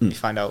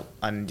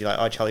 and you're like,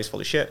 oh, Charlie's full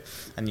of shit,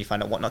 and you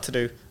find out what not to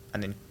do,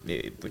 and then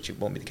which it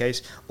won't be the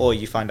case, or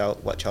you find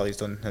out what Charlie's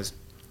done has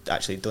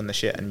actually done the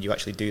shit, and you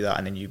actually do that,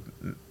 and then you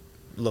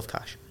love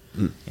cash,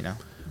 you know.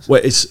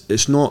 Well,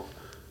 it's not.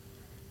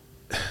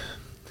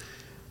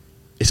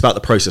 It's about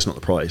the process, not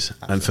the prize.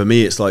 Absolutely. And for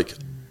me, it's like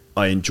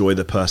I enjoy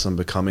the person I'm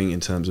becoming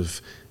in terms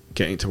of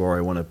getting to where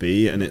I want to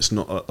be. And it's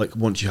not like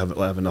once you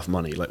have enough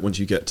money, like once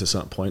you get to a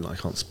certain point, like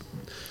I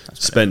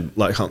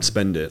can't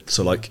spend it.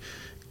 So like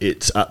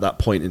it's at that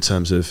point in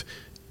terms of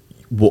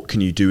what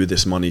can you do with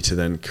this money to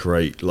then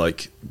create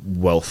like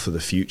wealth for the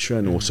future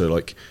and also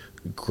like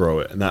grow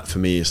it. And that for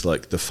me is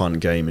like the fun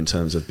game in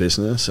terms of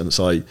business. And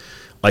so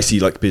I see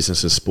like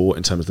business as sport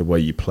in terms of the way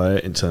you play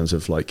it, in terms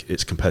of like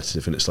it's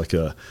competitive and it's like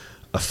a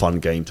fun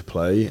game to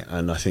play.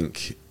 And I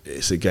think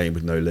it's a game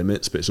with no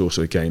limits, but it's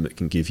also a game that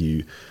can give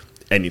you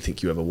anything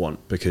you ever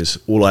want, because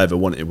all I ever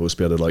wanted was to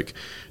be able to like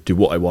do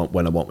what I want,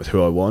 when I want, with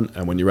who I want.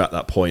 And when you're at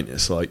that point,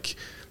 it's like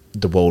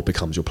the world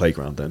becomes your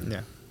playground then.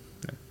 Yeah.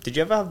 Did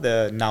you ever have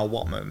the now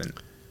what moment?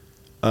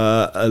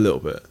 A little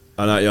bit.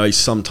 And I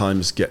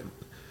sometimes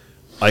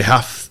I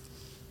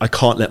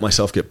can't let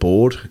myself get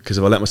bored, because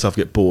if I let myself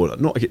get bored,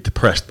 not I get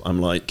depressed, but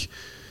I'm like,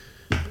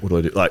 what do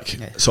I do? Like,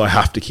 so I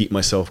have to keep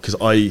myself, because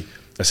I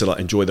said, like,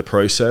 enjoy the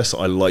process.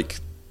 I like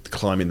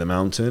climbing the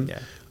mountain. Yeah.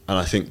 And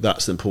I think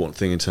that's the important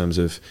thing in terms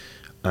of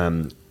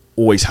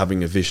always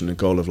having a vision and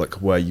goal of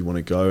like where you want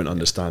to go and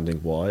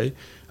understanding why.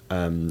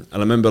 And I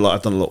remember like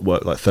I've done a lot of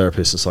work like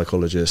therapists and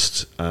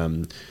psychologists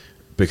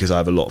because I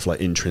have a lot of like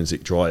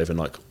intrinsic drive, and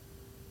like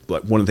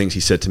one of the things he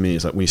said to me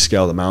is like when you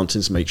scale the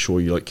mountains, make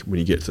sure you like when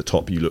you get to the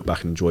top you look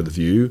back and enjoy the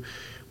view,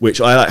 which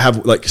I like,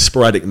 have like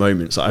sporadic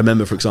moments. I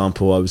remember, for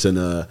example, I was in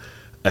a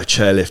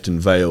chairlift in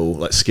Vale,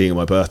 like skiing on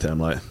my birthday. I'm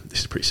like,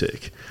 this is pretty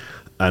sick.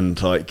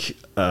 And like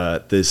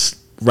there's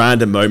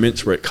random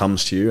moments where it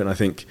comes to you, and I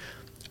think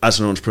as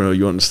an entrepreneur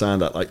you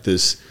understand that like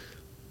there's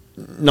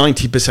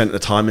 90% of the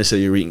time is that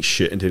you're eating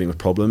shit and dealing with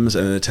problems,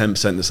 and then the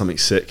 10% there's something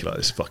sick, like,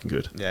 it's fucking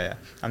good. Yeah,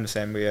 I'm the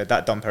same. We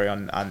that Dom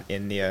Perignon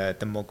in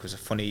the mug was a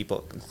funny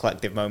but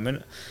collective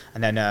moment.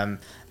 And then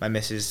my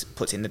missus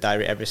puts it in the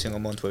diary every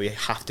single month where we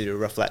have to do a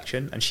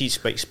reflection, and she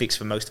speaks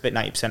for most of it,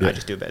 90%. I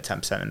just do a bit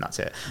of 10%, and that's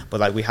it. But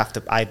like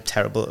I'm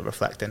terrible at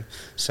reflecting.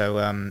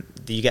 So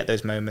do you get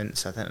those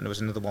moments? I think there was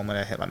another one when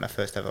I hit like my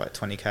first ever like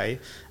 20k,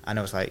 and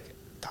I was like,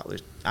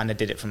 and I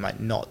did it from like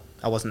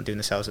I wasn't doing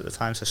the sales at the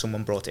time, so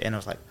someone brought it in. I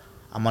was like,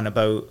 I'm on a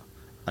boat,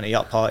 on a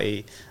yacht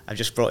party, I've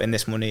just brought in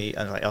this money,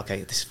 and I was like,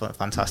 okay, this is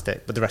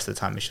fantastic. But the rest of the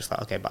time it's just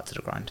like, okay, back to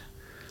the grind.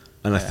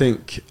 And I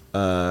think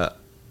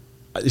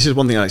this is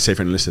one thing I like to say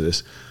for anyone listening to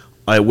this.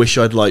 I wish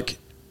I'd like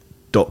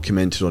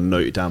documented or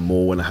noted down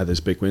more when I had those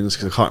big wins,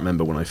 because I can't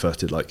remember when I first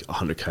did like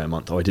 100k a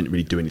month. I didn't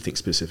really do anything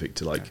specific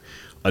to like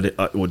I did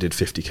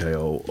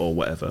 50k or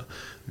whatever.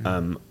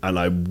 And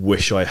I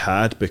wish I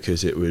had,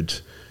 because it would,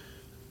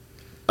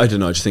 I don't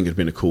know, I just think it'd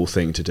been a cool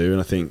thing to do.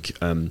 And I think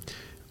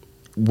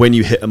when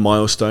you hit a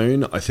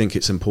milestone, I think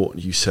it's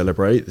important you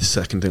celebrate. The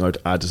second thing I'd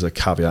add as a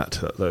caveat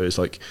to that, though, is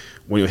like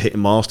when you're hitting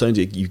milestones,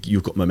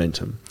 you've got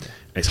momentum.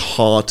 It's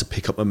hard to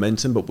pick up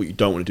momentum, but what you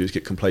don't want to do is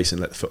get complacent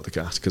and let the foot off the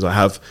gas, because I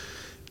have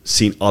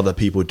seen other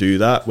people do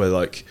that, where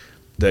like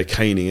they're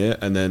caning it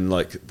and then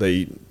like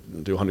they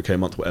do 100k a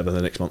month, whatever,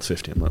 the next month's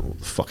 50. I'm like, what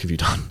the fuck have you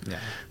done? Yeah.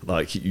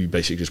 Like you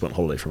basically just went on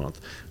holiday for a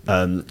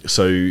month.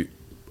 So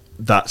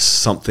that's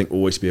something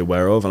always to be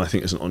aware of. And I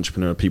think as an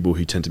entrepreneur, people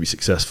who tend to be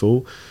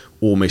successful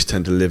almost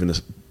tend to live in a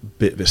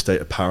bit of a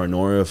state of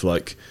paranoia of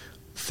like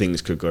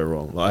things could go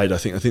wrong. Like I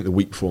think the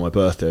week before my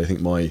birthday, I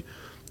think I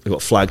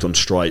got flagged on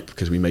Stripe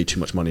because we made too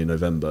much money in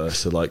November.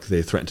 So like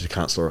they threatened to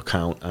cancel our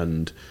account,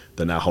 and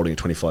they're now holding a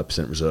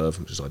 25% reserve,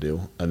 which is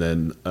ideal. And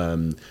then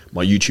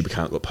my YouTube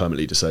account got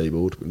permanently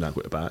disabled. We've now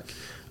got it back.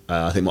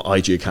 I think my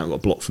IG account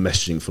got blocked for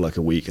messaging for like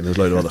a week, and there's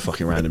a load of other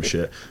fucking random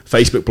shit.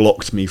 Facebook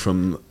blocked me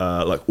from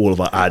like all of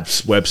our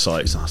ads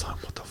websites. And I was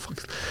like, what the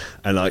fuck?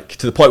 And like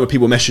to the point where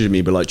people messaging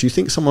me, but like, do you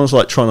think someone's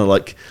like trying to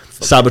like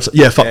sabotage?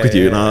 Yeah, fuck with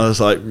you. And I was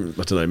like, I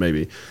don't know,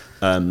 maybe.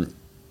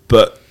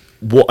 But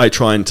what I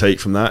try and take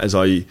from that is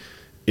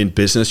in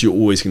business, you're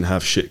always going to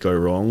have shit go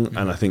wrong. Mm-hmm.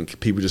 And I think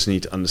people just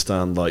need to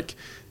understand, like,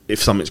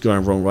 if something's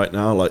going wrong right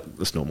now, like,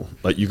 that's normal.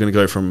 Like, you're going to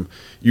go from,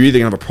 you're either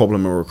going to have a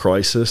problem or a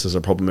crisis. There's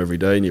a problem every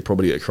day, and you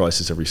probably get a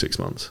crisis every 6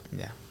 months.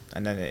 Yeah.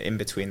 And then in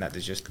between that,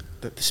 there's just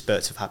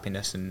spurts of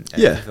happiness and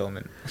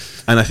fulfillment.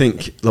 And I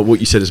think like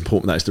what you said is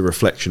important, that is the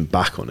reflection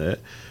back on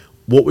it.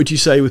 What would you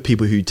say with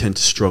people who tend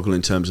to struggle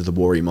in terms of the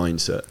worry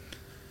mindset?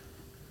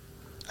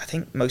 I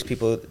think most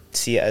people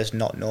see it as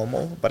not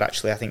normal, but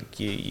actually I think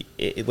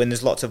when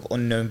there's lots of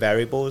unknown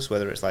variables,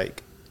 whether it's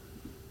like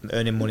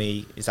earning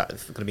money, is that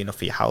going to be enough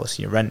for your house,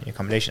 your rent, your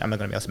accommodation, am I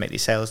going to be able to make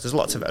these sales? There's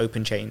lots of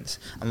open chains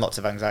and lots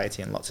of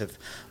anxiety and lots of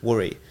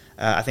worry.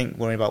 I think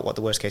worrying about what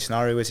the worst case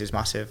scenario is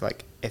massive.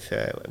 Like, if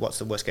what's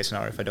the worst case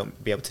scenario if I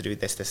don't be able to do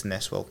this, this, and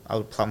this? Well, I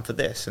would plan for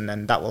this, and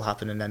then that will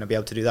happen, and then I'll be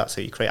able to do that. So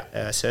you create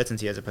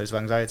certainty as opposed to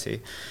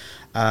anxiety.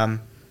 I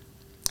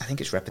think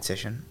it's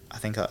repetition. I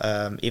think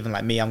even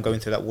like me, I'm going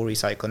through that worry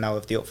cycle now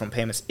of the upfront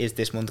payments. Is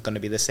this month going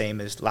to be the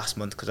same as last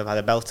month because I've had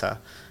a belter?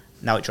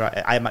 Now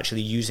I'm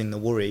actually using the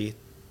worry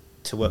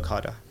to work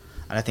harder,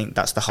 and I think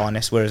that's the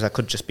harness. Whereas I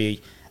could just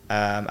be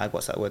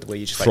what's that word where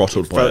you just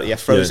throttled by it.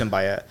 Frozen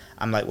by it.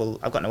 I'm like, well,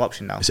 I've got no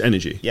option now. It's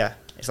energy. Yeah,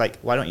 It's like,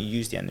 why don't you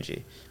use the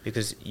energy?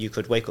 Because you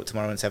could wake up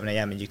tomorrow at 7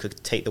 a.m. and you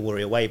could take the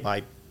worry away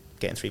by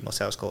getting 3 more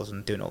sales calls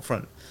and doing it up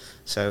front.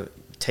 So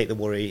take the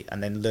worry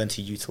and then learn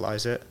to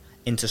utilize it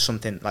into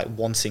something like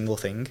one single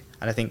thing.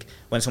 And I think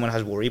when someone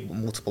has worry but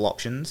multiple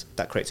options,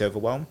 that creates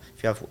overwhelm.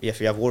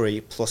 If you have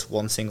worry plus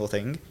one single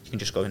thing, you can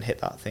just go and hit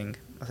that thing.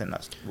 I think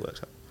that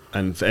works out.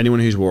 And for anyone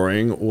who's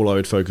worrying, all I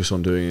would focus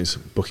on doing is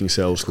booking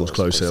sales calls,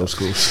 close sales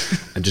calls,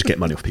 and just get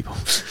money off people.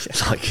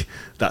 It's like,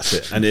 that's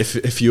it. And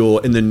if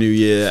you're in the new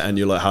year and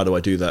you're like, how do I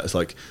do that? It's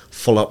like,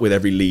 follow up with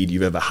every lead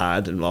you've ever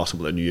had and ask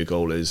them what their new year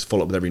goal is.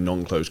 Follow up with every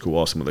non-closed call,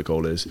 ask them what their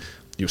goal is.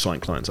 You'll sign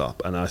clients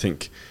up. And I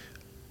think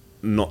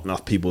not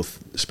enough people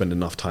spend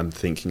enough time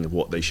thinking of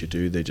what they should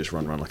do. They just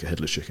run around like a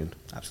headless chicken.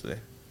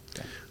 Absolutely.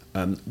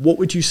 Yeah. What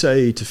would you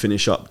say to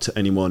finish up to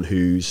anyone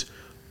who's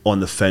on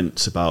the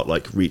fence about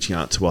like reaching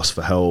out to us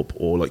for help,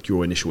 or like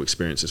your initial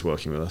experiences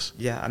working with us?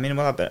 Yeah, I mean,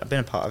 well, I've been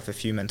a part of a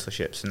few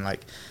mentorships, and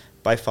like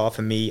by far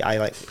for me,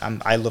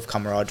 I love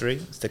camaraderie.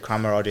 It's the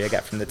camaraderie I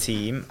get from the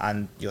team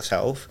and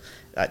yourself.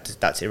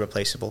 That's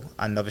irreplaceable.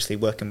 And obviously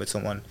working with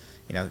someone,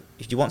 you know,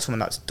 if you want someone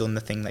that's done the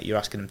thing that you're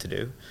asking them to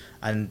do,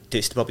 and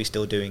is probably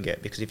still doing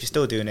it, because if you're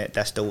still doing it,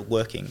 they're still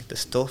working. The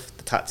stuff,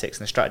 the tactics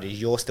and the strategies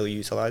you're still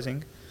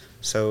utilizing.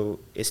 So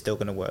it's still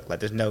going to work.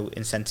 Like, there's no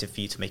incentive for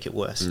you to make it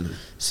worse. Mm-hmm.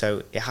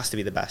 So it has to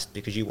be the best,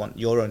 because you want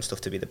your own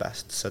stuff to be the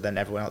best. So then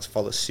everyone else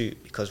follows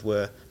suit, because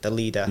we're the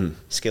leader.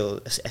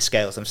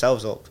 Scales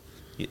themselves up.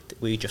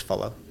 We just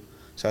follow.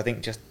 So I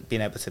think just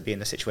being able to be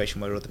in a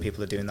situation where other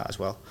people are doing that as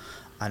well,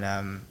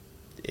 and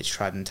it's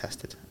tried and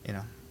tested. You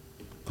know.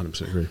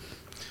 100% agree.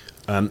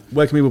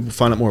 Where can people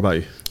find out more about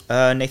you?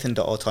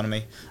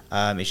 Nathan.autonomy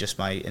is just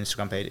my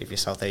Instagram page if you're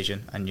South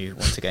Asian and you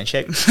want to get in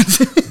shape.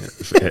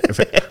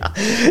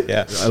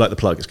 Yeah. I like the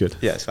plug, it's good.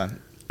 Yeah, it's fine.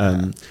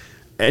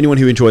 Anyone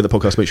who enjoyed the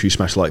podcast, make sure you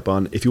smash the like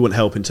button. If you want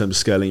help in terms of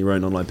scaling your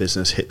own online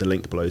business, hit the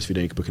link below this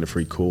video. You can book in a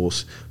free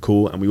course.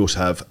 Cool. And we also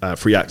have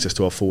free access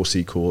to our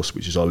 4C course,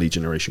 which is our lead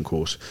generation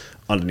course,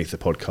 underneath the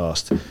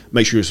podcast.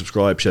 Make sure you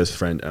subscribe, share with a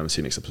friend, and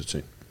see you next episode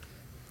soon.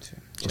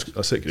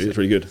 That's it. It's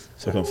really good.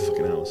 So I've gone for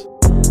fucking hours.